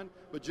was doing,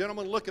 but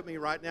gentlemen, look at me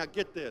right now.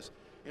 Get this.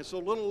 And so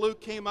little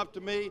Luke came up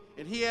to me,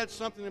 and he had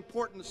something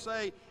important to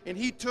say, and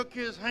he took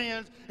his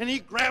hands, and he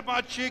grabbed my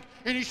cheek,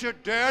 and he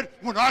said, "Dad,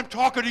 when I'm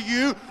talking to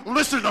you,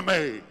 listen to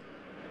me."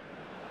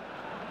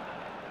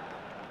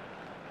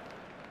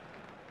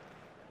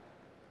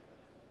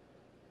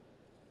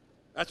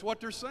 That's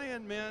what they're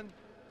saying, men.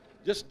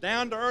 Just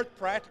down-to-earth,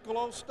 practical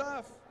old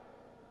stuff.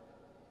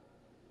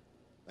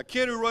 A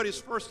kid who wrote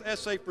his first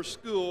essay for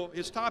school,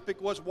 his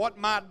topic was what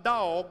my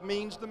dog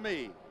means to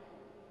me.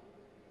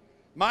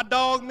 My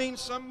dog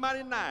means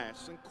somebody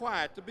nice and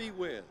quiet to be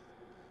with.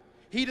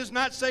 He does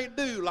not say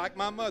do like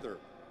my mother,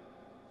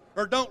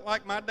 or don't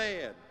like my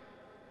dad,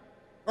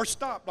 or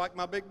stop like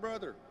my big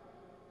brother.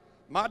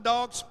 My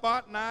dog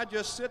Spot and I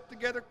just sit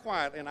together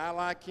quietly, and I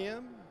like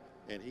him,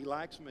 and he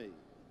likes me.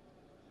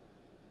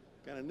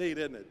 Kind of neat,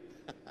 isn't it?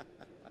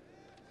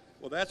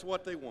 Well, that's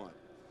what they want.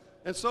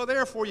 And so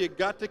therefore, you've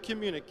got to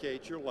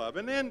communicate your love.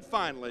 And then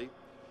finally,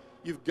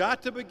 you've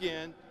got to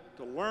begin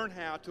to learn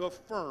how to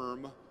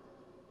affirm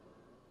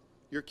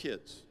your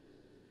kids.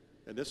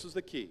 And this is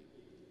the key.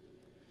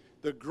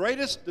 The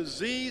greatest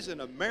disease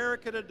in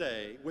America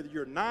today, whether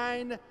you're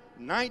 9,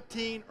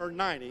 19, or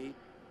 90,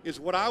 is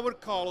what I would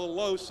call a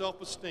low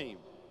self-esteem.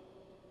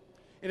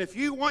 And if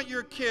you want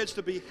your kids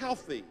to be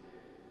healthy,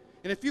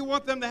 and if you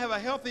want them to have a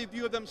healthy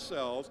view of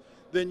themselves,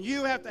 then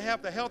you have to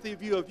have the healthy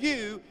view of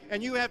you,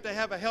 and you have to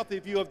have a healthy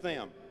view of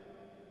them.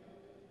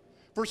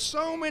 For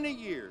so many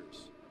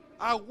years,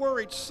 I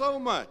worried so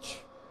much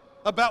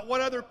about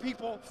what other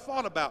people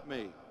thought about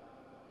me.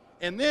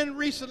 And then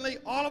recently,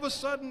 all of a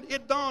sudden,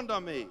 it dawned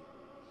on me.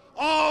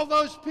 All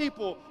those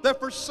people that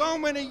for so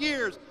many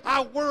years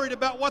I worried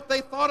about what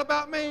they thought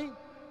about me,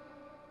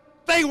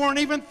 they weren't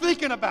even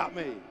thinking about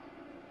me.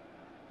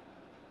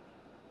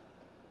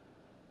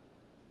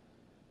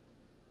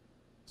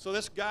 So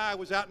this guy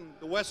was out in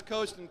the West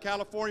Coast in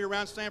California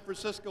around San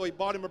Francisco. He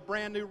bought him a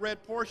brand new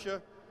red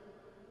Porsche.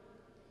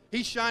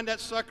 He shined that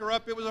sucker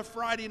up. It was a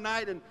Friday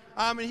night, and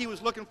I mean, he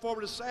was looking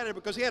forward to Saturday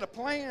because he had a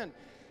plan.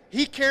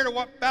 He cared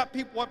about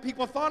what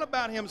people thought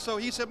about him. So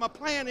he said, my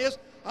plan is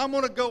I'm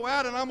going to go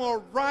out and I'm going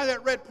to ride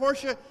that red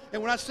Porsche,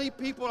 and when I see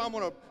people, I'm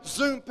going to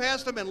zoom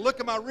past them and look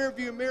in my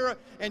rearview mirror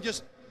and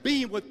just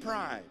beam with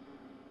pride.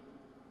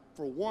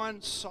 For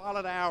 1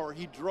 solid hour,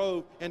 he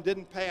drove and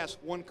didn't pass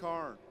one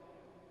car.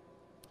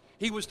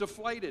 He was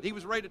deflated. He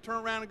was ready to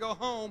turn around and go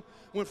home.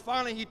 When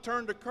finally he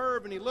turned a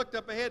curve and he looked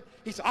up ahead,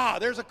 he said,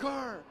 there's a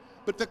car.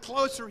 But the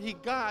closer he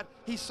got,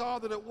 he saw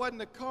that it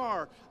wasn't a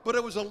car, but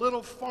it was a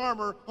little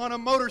farmer on a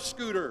motor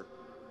scooter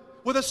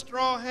with a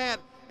straw hat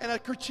and a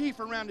kerchief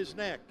around his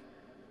neck.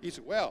 He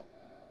said, well,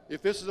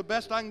 if this is the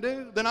best I can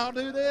do, then I'll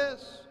do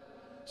this.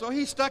 So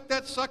he stuck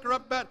that sucker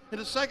up about in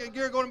the second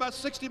gear, going about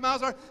 60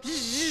 miles an hour.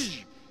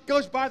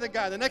 Goes by the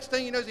guy. The next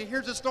thing he knows, he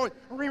hears the story.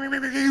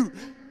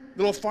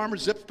 The little farmer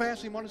zips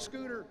past him on a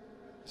scooter.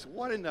 He said,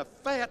 what in the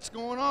fat's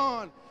going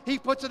on? He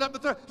puts it up the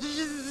third.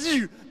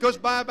 Goes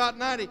by about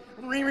 90.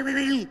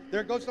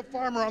 There goes the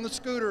farmer on the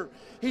scooter.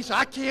 He said,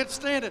 I can't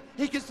stand it.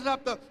 He gets it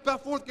up to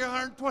about fourth gear,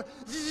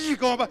 120.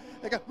 Going by.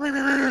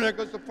 There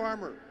goes the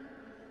farmer.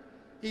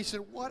 He said,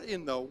 what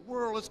in the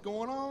world is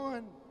going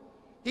on?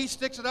 He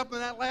sticks it up in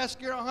that last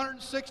gear,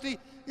 160.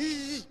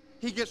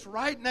 He gets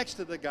right next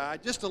to the guy,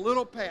 just a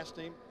little past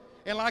him.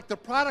 And like the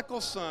prodigal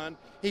son,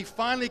 he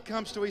finally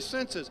comes to his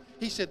senses.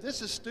 He said,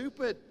 this is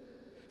stupid.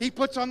 He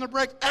puts on the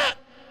brakes.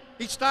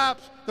 He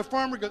stops. The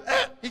farmer goes,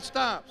 he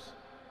stops.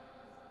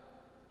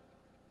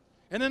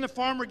 And then the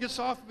farmer gets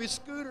off of his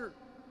scooter.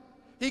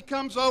 He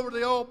comes over to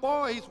the old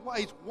boy.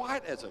 He's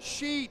white as a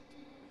sheet.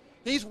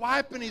 He's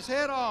wiping his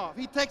head off.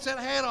 He takes that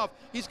hat off.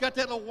 He's got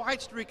that little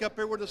white streak up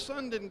there where the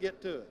sun didn't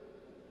get to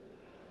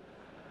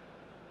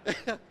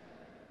it.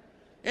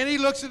 And he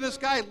looks at this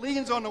guy,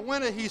 leans on the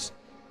window. He's,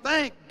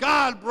 thank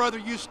God, brother,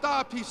 you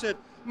stopped. He said,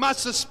 my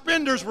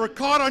suspenders were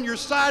caught on your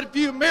side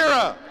view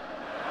mirror.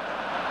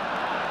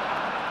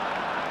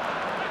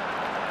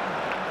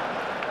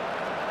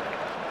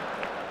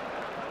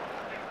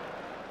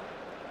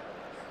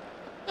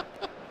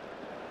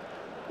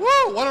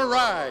 Woo, what a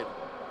ride.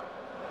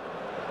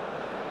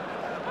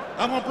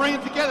 I'm going to bring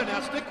it together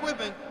now. Stick with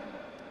me.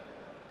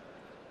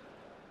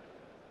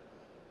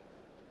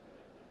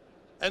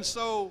 And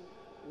so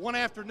one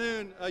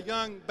afternoon, a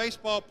young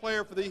baseball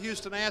player for the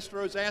Houston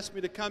Astros asked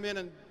me to come in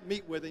and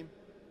meet with him.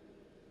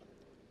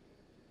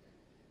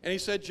 And he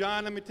said,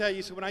 John, let me tell you,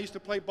 he said, when I used to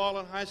play ball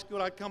in high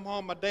school, I'd come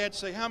home, my dad would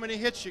say, how many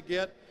hits you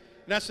get?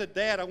 And I said,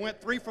 Dad, I went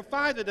 3 for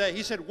 5 today.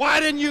 He said, why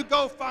didn't you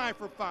go 5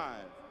 for 5?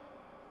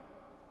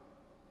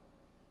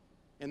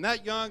 And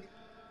that young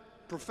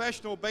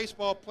professional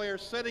baseball player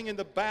sitting in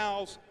the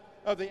bowels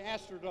of the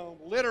Astrodome,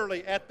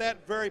 literally at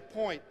that very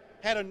point,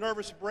 had a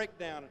nervous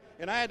breakdown.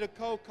 And I had to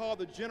call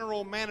the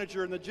general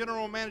manager, and the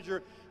general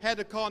manager had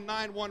to call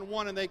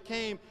 911, and they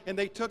came and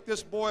they took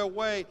this boy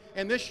away,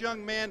 and this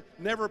young man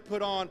never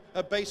put on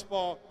a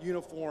baseball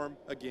uniform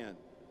again.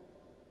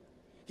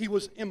 He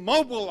was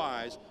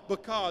immobilized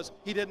because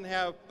he didn't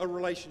have a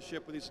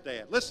relationship with his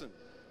dad. Listen,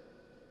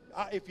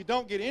 If you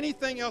don't get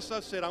anything else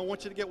I've said, I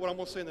want you to get what I'm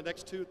going to say in the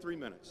next 2 or 3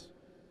 minutes.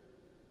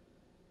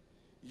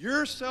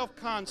 Your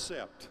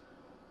self-concept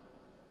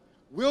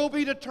will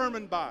be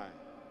determined by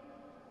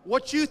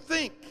what you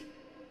think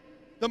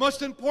the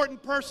most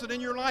important person in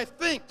your life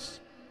thinks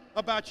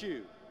about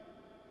you.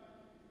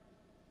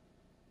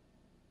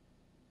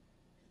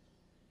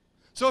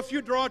 So if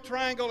you draw a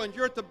triangle and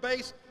you're at the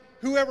base,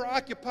 whoever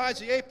occupies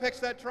the apex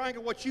of that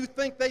triangle, what you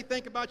think they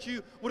think about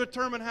you will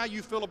determine how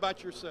you feel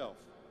about yourself.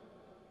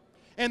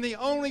 And the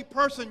only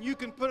person you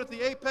can put at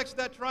the apex of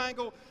that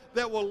triangle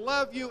that will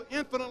love you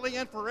infinitely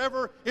and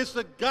forever is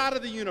the God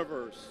of the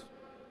universe.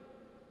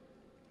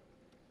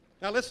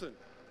 Now listen.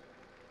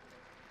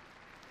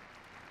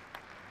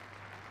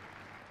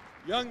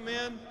 Young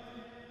men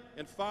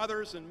and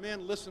fathers and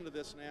men, listen to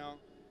this now,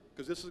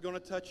 because this is going to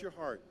touch your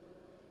heart.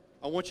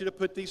 I want you to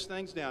put these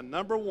things down.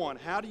 Number one,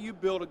 how do you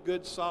build a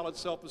good, solid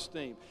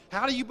self-esteem?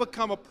 How do you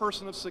become a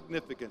person of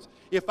significance?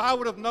 If I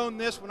would have known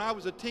this when I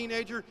was a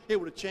teenager, it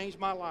would have changed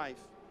my life.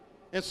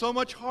 And so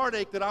much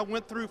heartache that I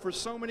went through for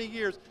so many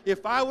years,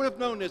 if I would have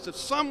known this, if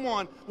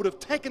someone would have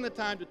taken the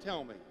time to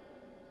tell me.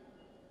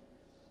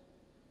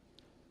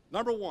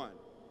 Number one,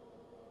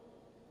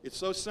 it's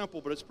so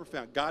simple, but it's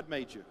profound. God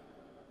made you.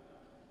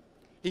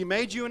 He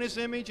made you in His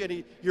image,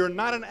 and you're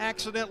not an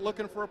accident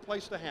looking for a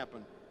place to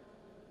happen.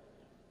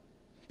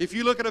 If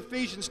you look at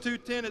Ephesians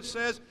 2:10, it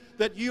says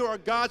that you are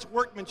God's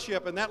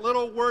workmanship. And that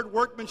little word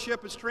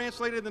workmanship is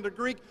translated in the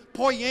Greek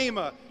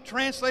poiema.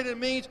 Translated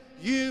means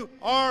you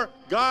are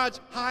God's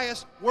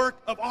highest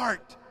work of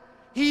art.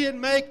 He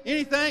didn't make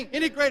anything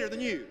any greater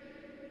than you.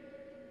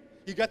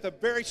 You got the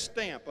very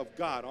stamp of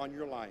God on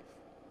your life.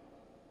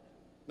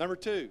 Number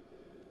two,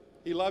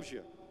 He loves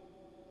you.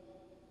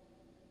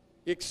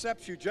 He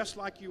accepts you just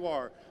like you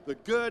are, the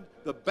good,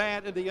 the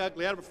bad, and the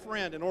ugly. I have a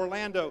friend in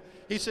Orlando.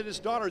 He said his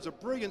daughter is a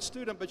brilliant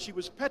student, but she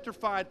was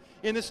petrified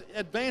in this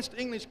advanced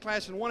English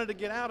class and wanted to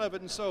get out of it.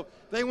 And so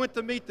they went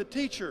to meet the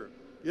teacher.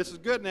 This is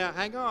good now,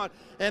 hang on.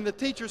 And the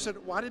teacher said,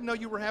 well, I didn't know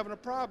you were having a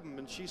problem.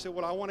 And she said,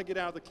 well, I want to get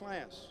out of the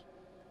class.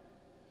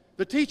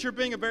 The teacher,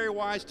 being a very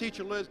wise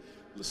teacher,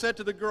 said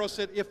to the girl,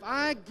 said, if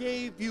I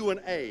gave you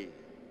an A,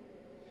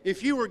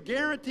 if you were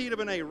guaranteed of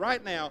an A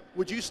right now,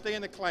 would you stay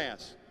in the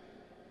class?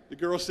 The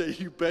girl said,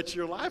 you bet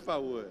your life I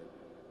would.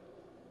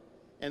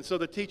 And so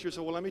the teacher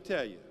said, well, let me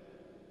tell you,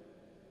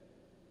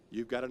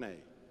 you've got an A.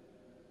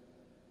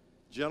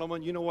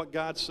 Gentlemen, you know what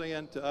God's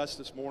saying to us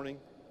this morning?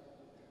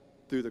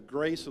 Through the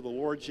grace of the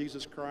Lord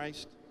Jesus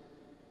Christ,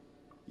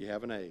 you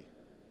have an A.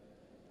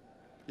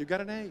 You've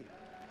got an A.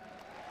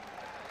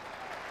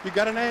 You've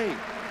got an A.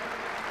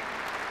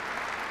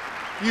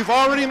 You've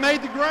already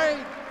made the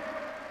grade.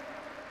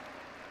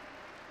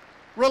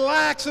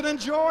 Relax and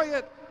enjoy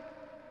it.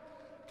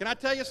 Can I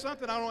tell you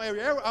something? I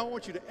don't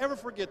want you to ever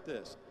forget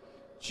this.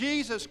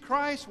 Jesus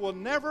Christ will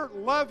never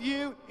love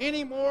you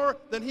any more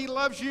than He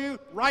loves you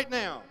right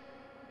now.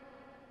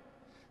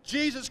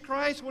 Jesus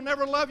Christ will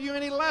never love you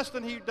any less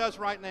than He does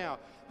right now.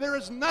 There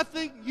is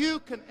nothing you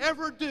can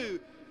ever do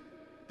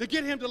to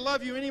get Him to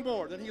love you any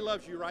more than He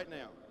loves you right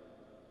now.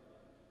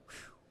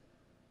 Whew.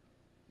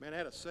 Man,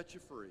 that'll set you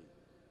free.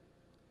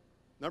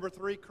 Number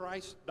three,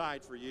 Christ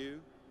died for you.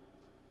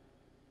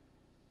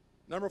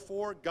 Number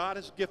four, God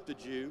has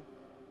gifted you.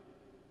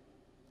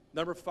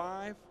 Number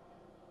five,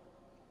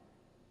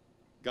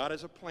 God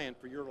has a plan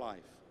for your life.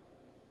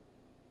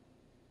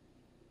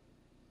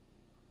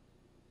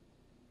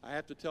 I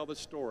have to tell this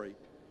story.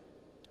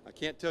 I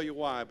can't tell you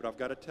why, but I've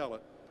got to tell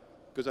it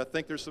because I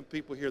think there's some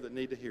people here that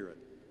need to hear it.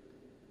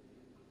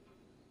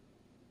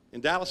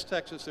 In Dallas,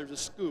 Texas, there's a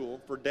school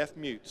for deaf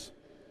mutes.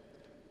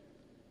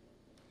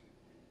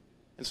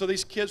 And so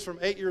these kids from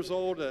 8 years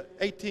old to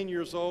 18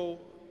 years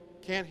old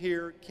can't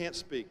hear, can't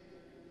speak.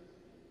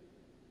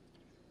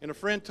 And a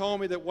friend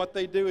told me that what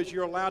they do is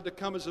you're allowed to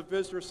come as a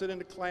visitor, sit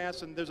into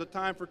class, and there's a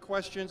time for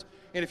questions.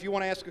 And if you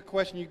want to ask a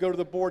question, you go to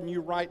the board and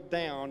you write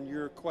down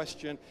your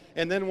question.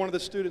 And then one of the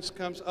students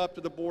comes up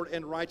to the board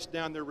and writes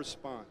down their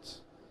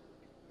response.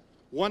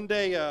 One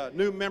day, a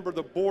new member of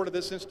the board of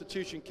this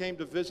institution came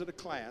to visit a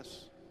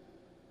class.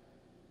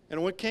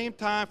 And when it came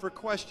time for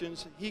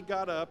questions, he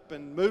got up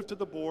and moved to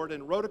the board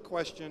and wrote a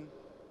question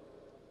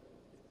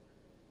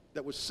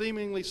that was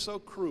seemingly so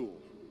cruel.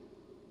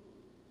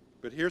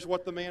 But here's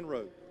what the man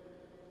wrote.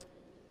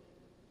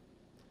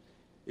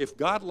 If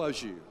God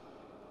loves you,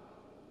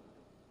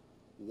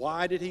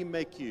 why did He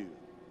make you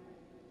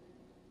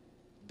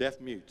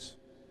deaf mutes?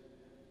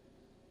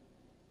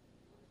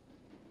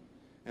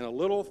 And a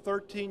little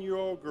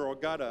 13-year-old girl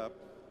got up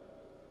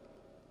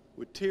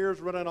with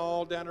tears running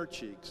all down her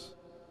cheeks,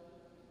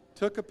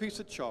 took a piece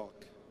of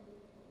chalk,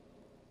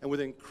 and with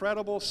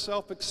incredible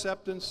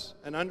self-acceptance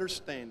and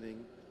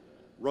understanding,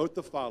 wrote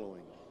the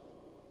following.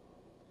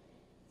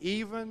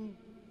 Even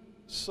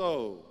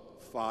so,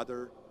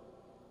 Father,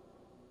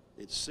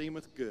 it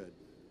seemeth good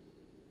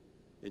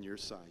in your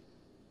sight.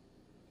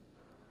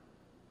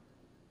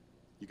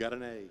 You got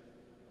an A.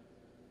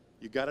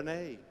 You got an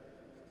A.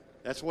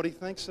 That's what He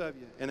thinks of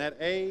you. And that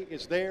A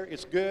is there,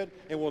 it's good,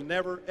 and will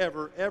never,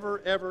 ever,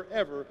 ever, ever,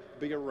 ever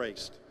be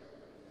erased.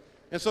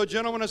 And so,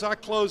 gentlemen, as I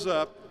close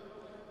up,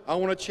 I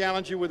want to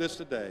challenge you with this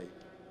today.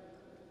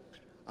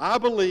 I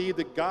believe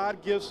that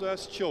God gives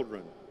us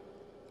children,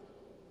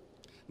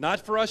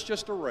 not for us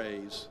just to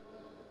raise,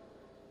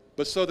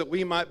 but so that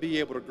we might be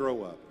able to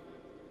grow up.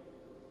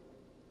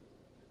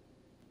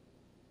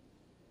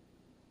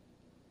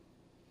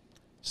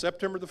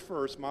 September the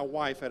 1st, my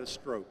wife had a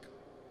stroke.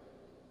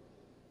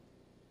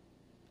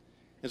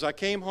 As I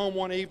came home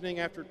one evening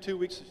after 2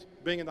 weeks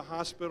of being in the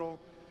hospital,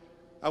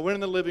 I went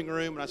in the living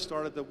room and I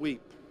started to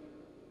weep.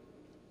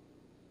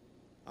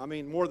 I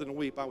mean, more than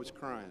weep, I was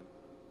crying.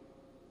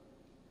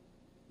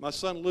 My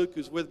son Luke,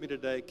 who's with me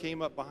today,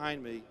 came up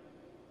behind me,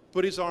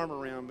 put his arm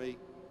around me,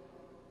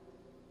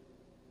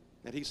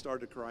 and he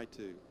started to cry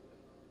too.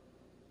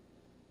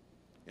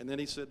 And then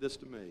he said this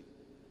to me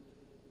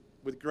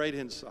with great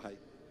insight.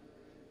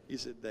 He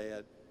said,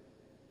 "Dad,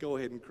 go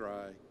ahead and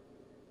cry.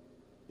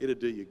 It'll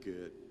do you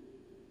good."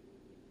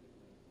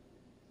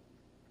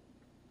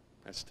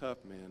 That's tough,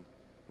 man,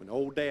 when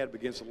old dad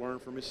begins to learn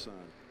from his son.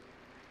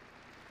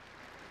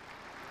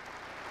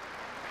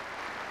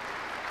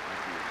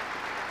 Thank you.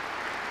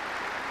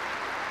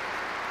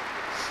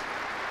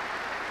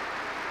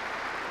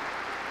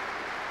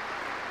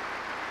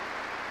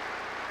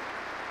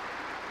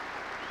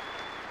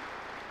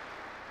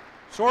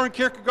 Soren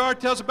Kierkegaard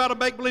tells about a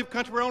make-believe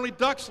country where only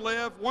ducks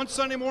live. One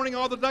Sunday morning,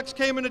 all the ducks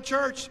came into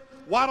church,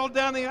 waddled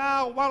down the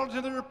aisle, waddled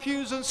to their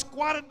pews, and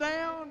squatted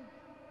down.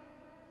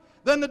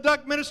 Then the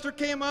duck minister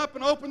came up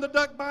and opened the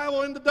duck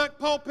Bible in the duck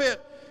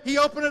pulpit. He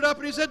opened it up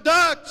and he said,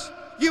 "Ducks,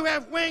 you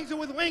have wings, and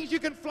with wings you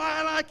can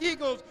fly like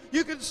eagles.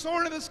 You can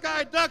soar in the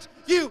sky. Ducks,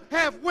 you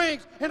have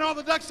wings." And all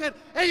the ducks said,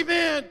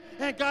 "Amen,"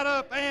 and got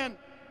up and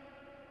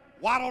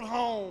waddled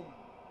home.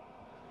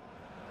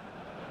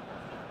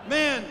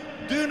 Men,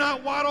 do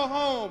not waddle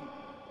home.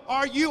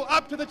 Are you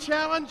up to the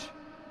challenge?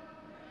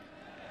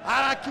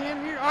 I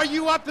can't hear. Are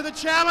you up to the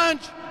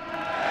challenge?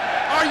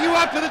 Are you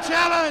up to the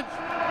challenge?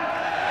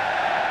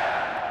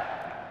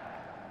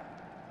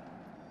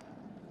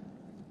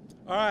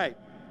 All right,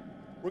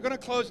 we're going to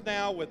close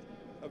now with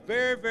a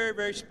very, very,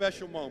 very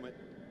special moment.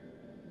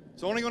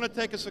 It's only going to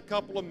take us a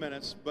couple of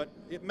minutes, but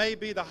it may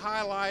be the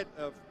highlight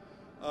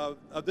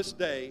of this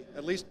day,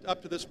 at least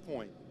up to this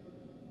point.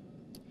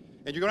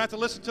 And you're going to have to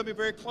listen to me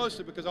very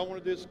closely because I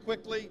want to do this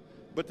quickly,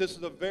 but this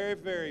is a very,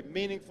 very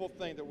meaningful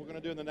thing that we're going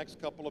to do in the next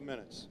couple of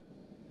minutes.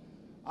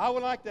 I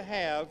would like to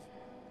have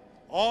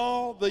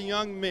all the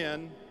young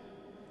men,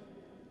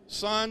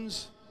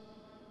 sons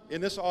in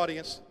this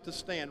audience, to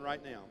stand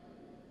right now.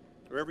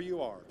 Wherever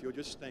you are, if you'll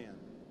just stand.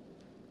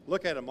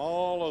 Look at them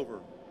all over.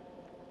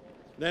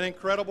 Isn't that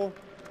incredible?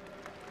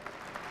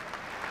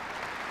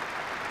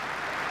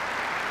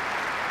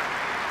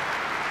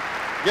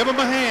 Give them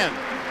a hand.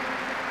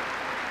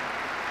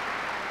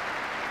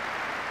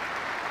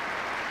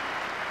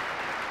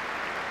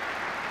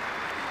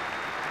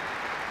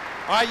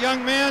 All right,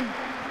 young men,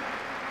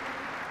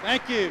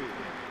 thank you.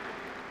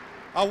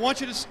 I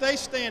want you to stay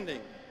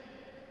standing.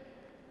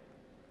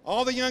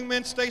 All the young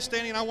men stay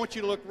standing, and I want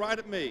you to look right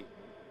at me.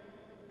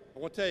 I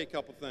want to tell you a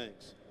couple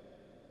things.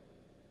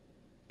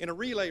 In a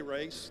relay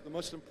race, the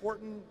most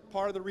important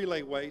part of the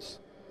relay race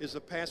is the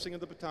passing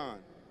of the baton.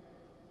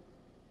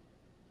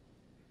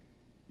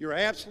 You're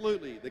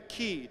absolutely the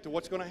key to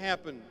what's going to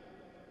happen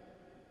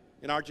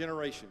in our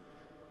generation.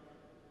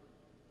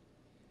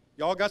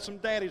 Y'all got some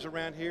daddies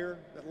around here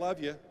that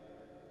love you.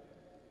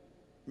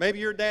 Maybe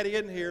your daddy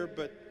isn't here,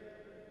 but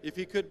if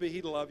he could be,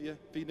 he'd love you.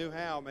 If he knew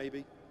how,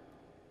 maybe.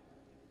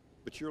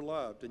 But you're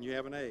loved, and you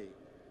have an A.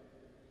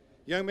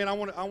 Young men, I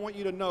want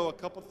you to know a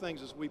couple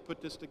things as we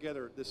put this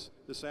together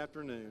this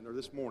afternoon or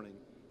this morning,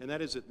 and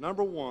that is that,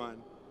 number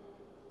one,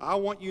 I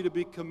want you to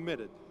be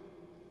committed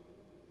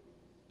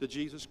to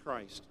Jesus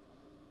Christ.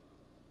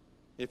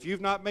 If you've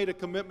not made a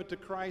commitment to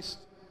Christ,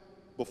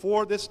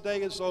 before this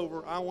day is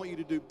over, I want you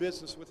to do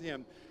business with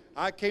him.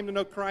 I came to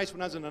know Christ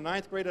when I was in the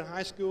 9th grade in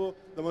high school,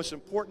 the most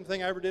important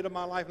thing I ever did in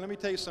my life. And let me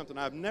tell you something.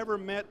 I've never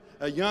met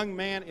a young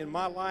man in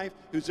my life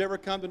who's ever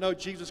come to know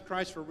Jesus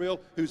Christ for real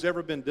who's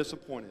ever been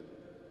disappointed.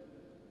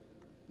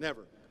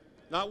 Never.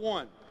 Not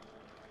one.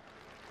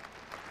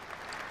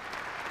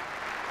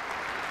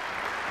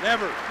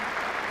 Never.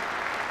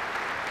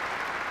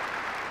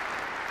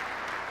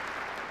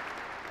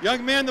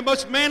 Young men, the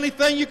most manly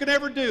thing you can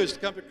ever do is to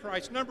come to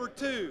Christ. Number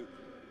two,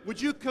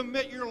 would you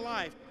commit your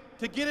life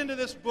to get into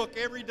this book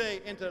every day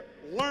and to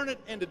learn it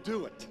and to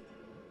do it?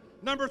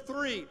 Number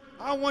three,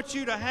 I want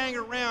you to hang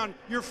around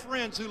your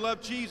friends who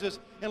love Jesus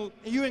and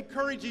you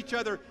encourage each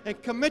other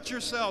and commit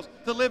yourselves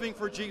to living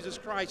for Jesus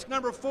Christ.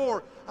 Number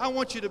four, I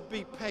want you to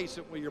be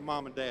patient with your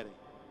mom and daddy.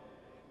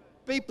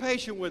 Be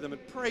patient with them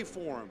and pray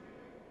for them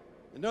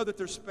and know that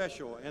they're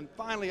special. And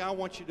finally, I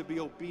want you to be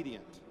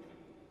obedient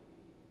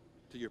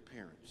to your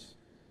parents.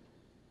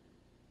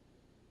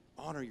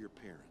 Honor your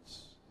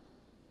parents.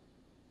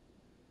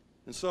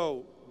 And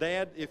so,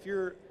 Dad, if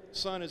your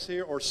son is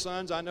here, or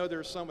sons, I know there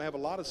are some who have a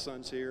lot of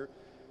sons here.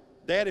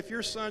 Dad, if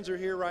your sons are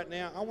here right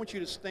now, I want you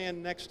to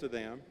stand next to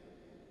them,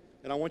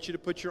 and I want you to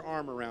put your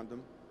arm around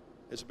them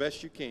as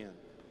best you can.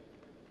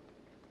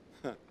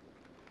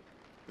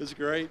 It's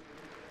great.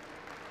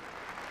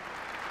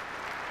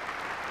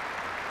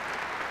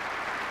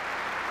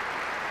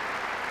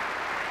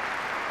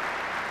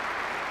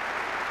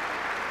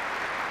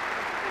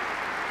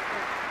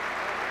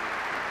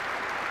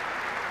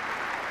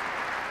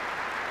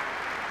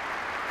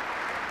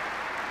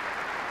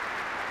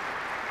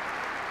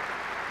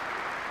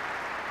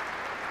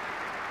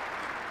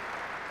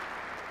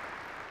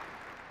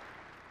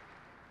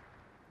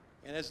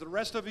 And as the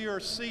rest of you are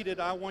seated,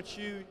 I want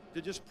you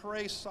to just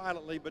pray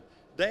silently. But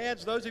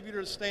dads, those of you that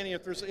are standing,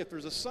 if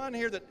there's a son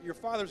here that your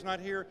father's not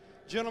here,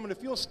 gentlemen,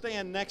 if you'll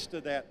stand next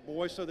to that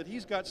boy so that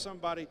he's got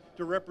somebody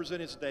to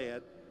represent his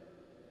dad.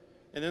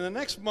 And in the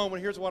next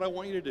moment, here's what I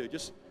want you to do.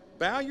 Just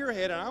bow your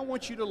head, and I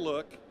want you to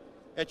look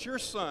at your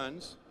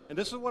sons. And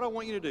this is what I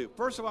want you to do.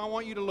 First of all, I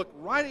want you to look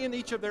right in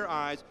each of their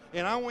eyes,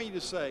 and I want you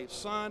to say,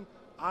 son,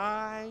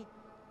 I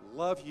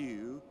love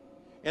you.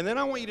 And then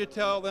I want you to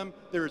tell them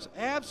there's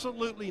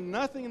absolutely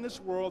nothing in this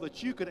world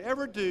that you could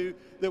ever do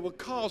that would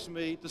cause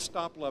me to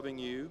stop loving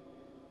you.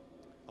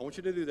 I want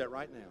you to do that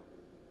right now.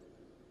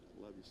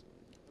 I love you, son.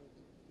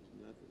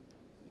 There's nothing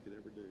you could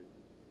ever do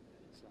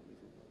to stop me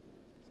from loving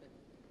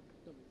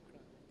you.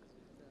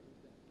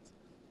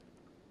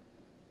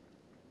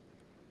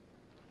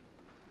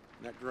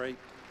 Isn't that great?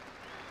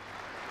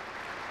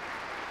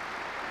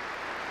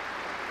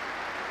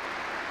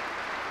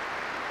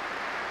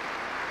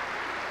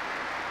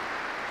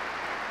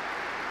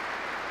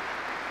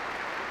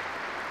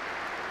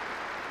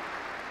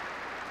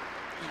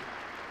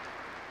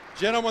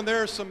 Gentlemen,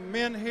 there are some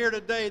men here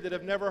today that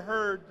have never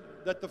heard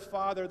that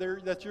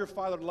that your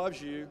Father loves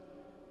you.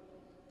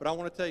 But I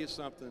want to tell you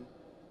something.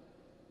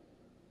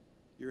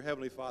 Your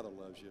Heavenly Father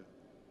loves you.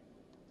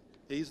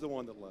 He's the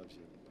one that loves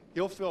you.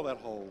 He'll fill that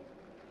hole.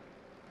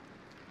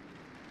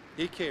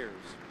 He cares.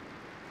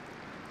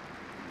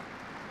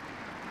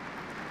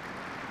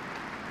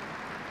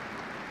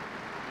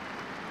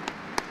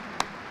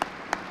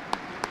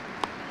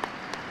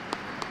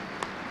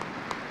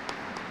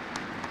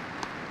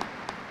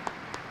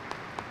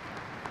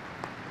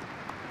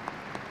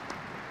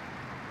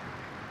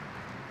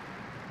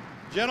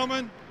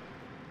 Gentlemen,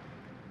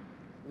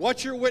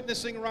 what you're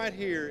witnessing right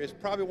here is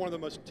probably one of the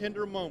most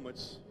tender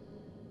moments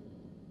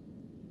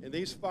in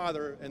these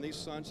father and these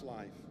sons'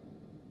 life.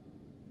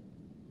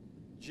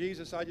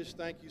 Jesus, I just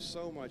thank you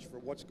so much for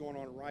what's going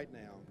on right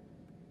now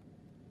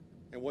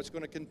and what's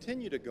going to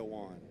continue to go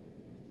on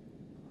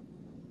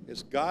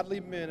as godly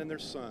men and their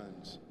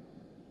sons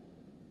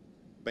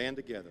band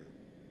together.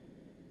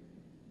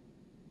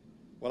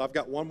 Well, I've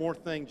got one more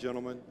thing,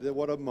 gentlemen.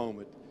 What a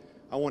moment.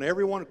 I want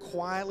everyone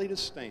quietly to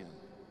stand.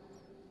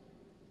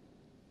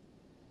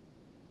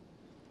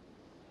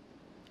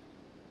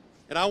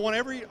 And I want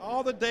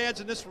all the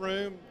dads in this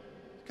room,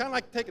 kind of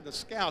like taking the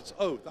scout's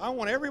oath. I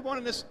want everyone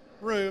in this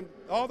room,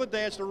 all the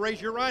dads, to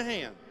raise your right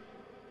hand.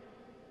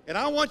 And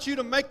I want you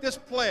to make this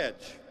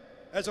pledge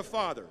as a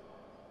father.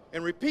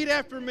 And repeat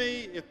after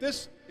me if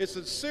this is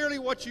sincerely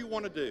what you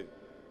want to do.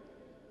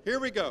 Here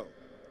we go.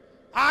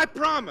 I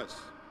promise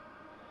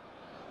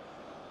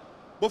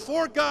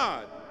before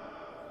God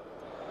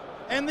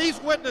and these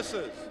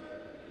witnesses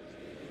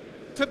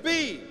to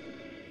be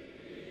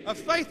a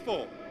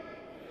faithful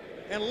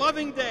and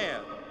loving dad,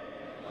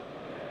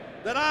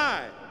 that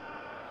I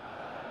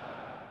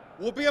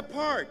will be a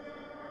part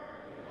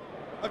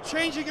of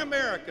changing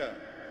America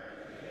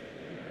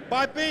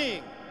by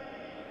being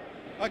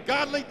a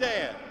godly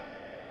dad.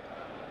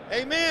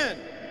 Amen.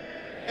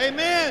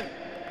 Amen.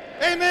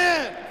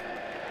 Amen.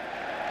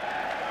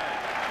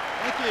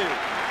 Thank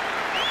you.